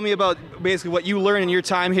 Tell me about basically what you learned in your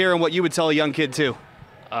time here and what you would tell a young kid too.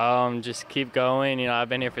 Just keep going. You know, I've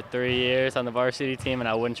been here for 3 years on the varsity team, and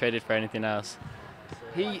I wouldn't trade it for anything else.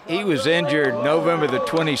 He was injured November the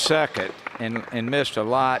 22nd and missed a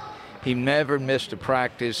lot. He never missed a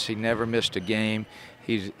practice. He never missed a game.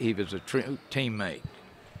 He was a true teammate.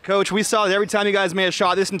 Coach, we saw that every time you guys made a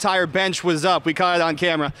shot, this entire bench was up. We caught it on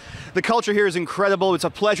camera. The culture here is incredible. It's a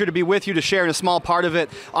pleasure to be with you, to share in a small part of it.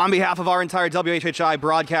 On behalf of our entire WHHI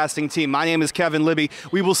broadcasting team, my name is Kevin Libby.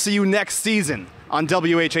 We will see you next season on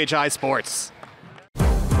WHHI Sports.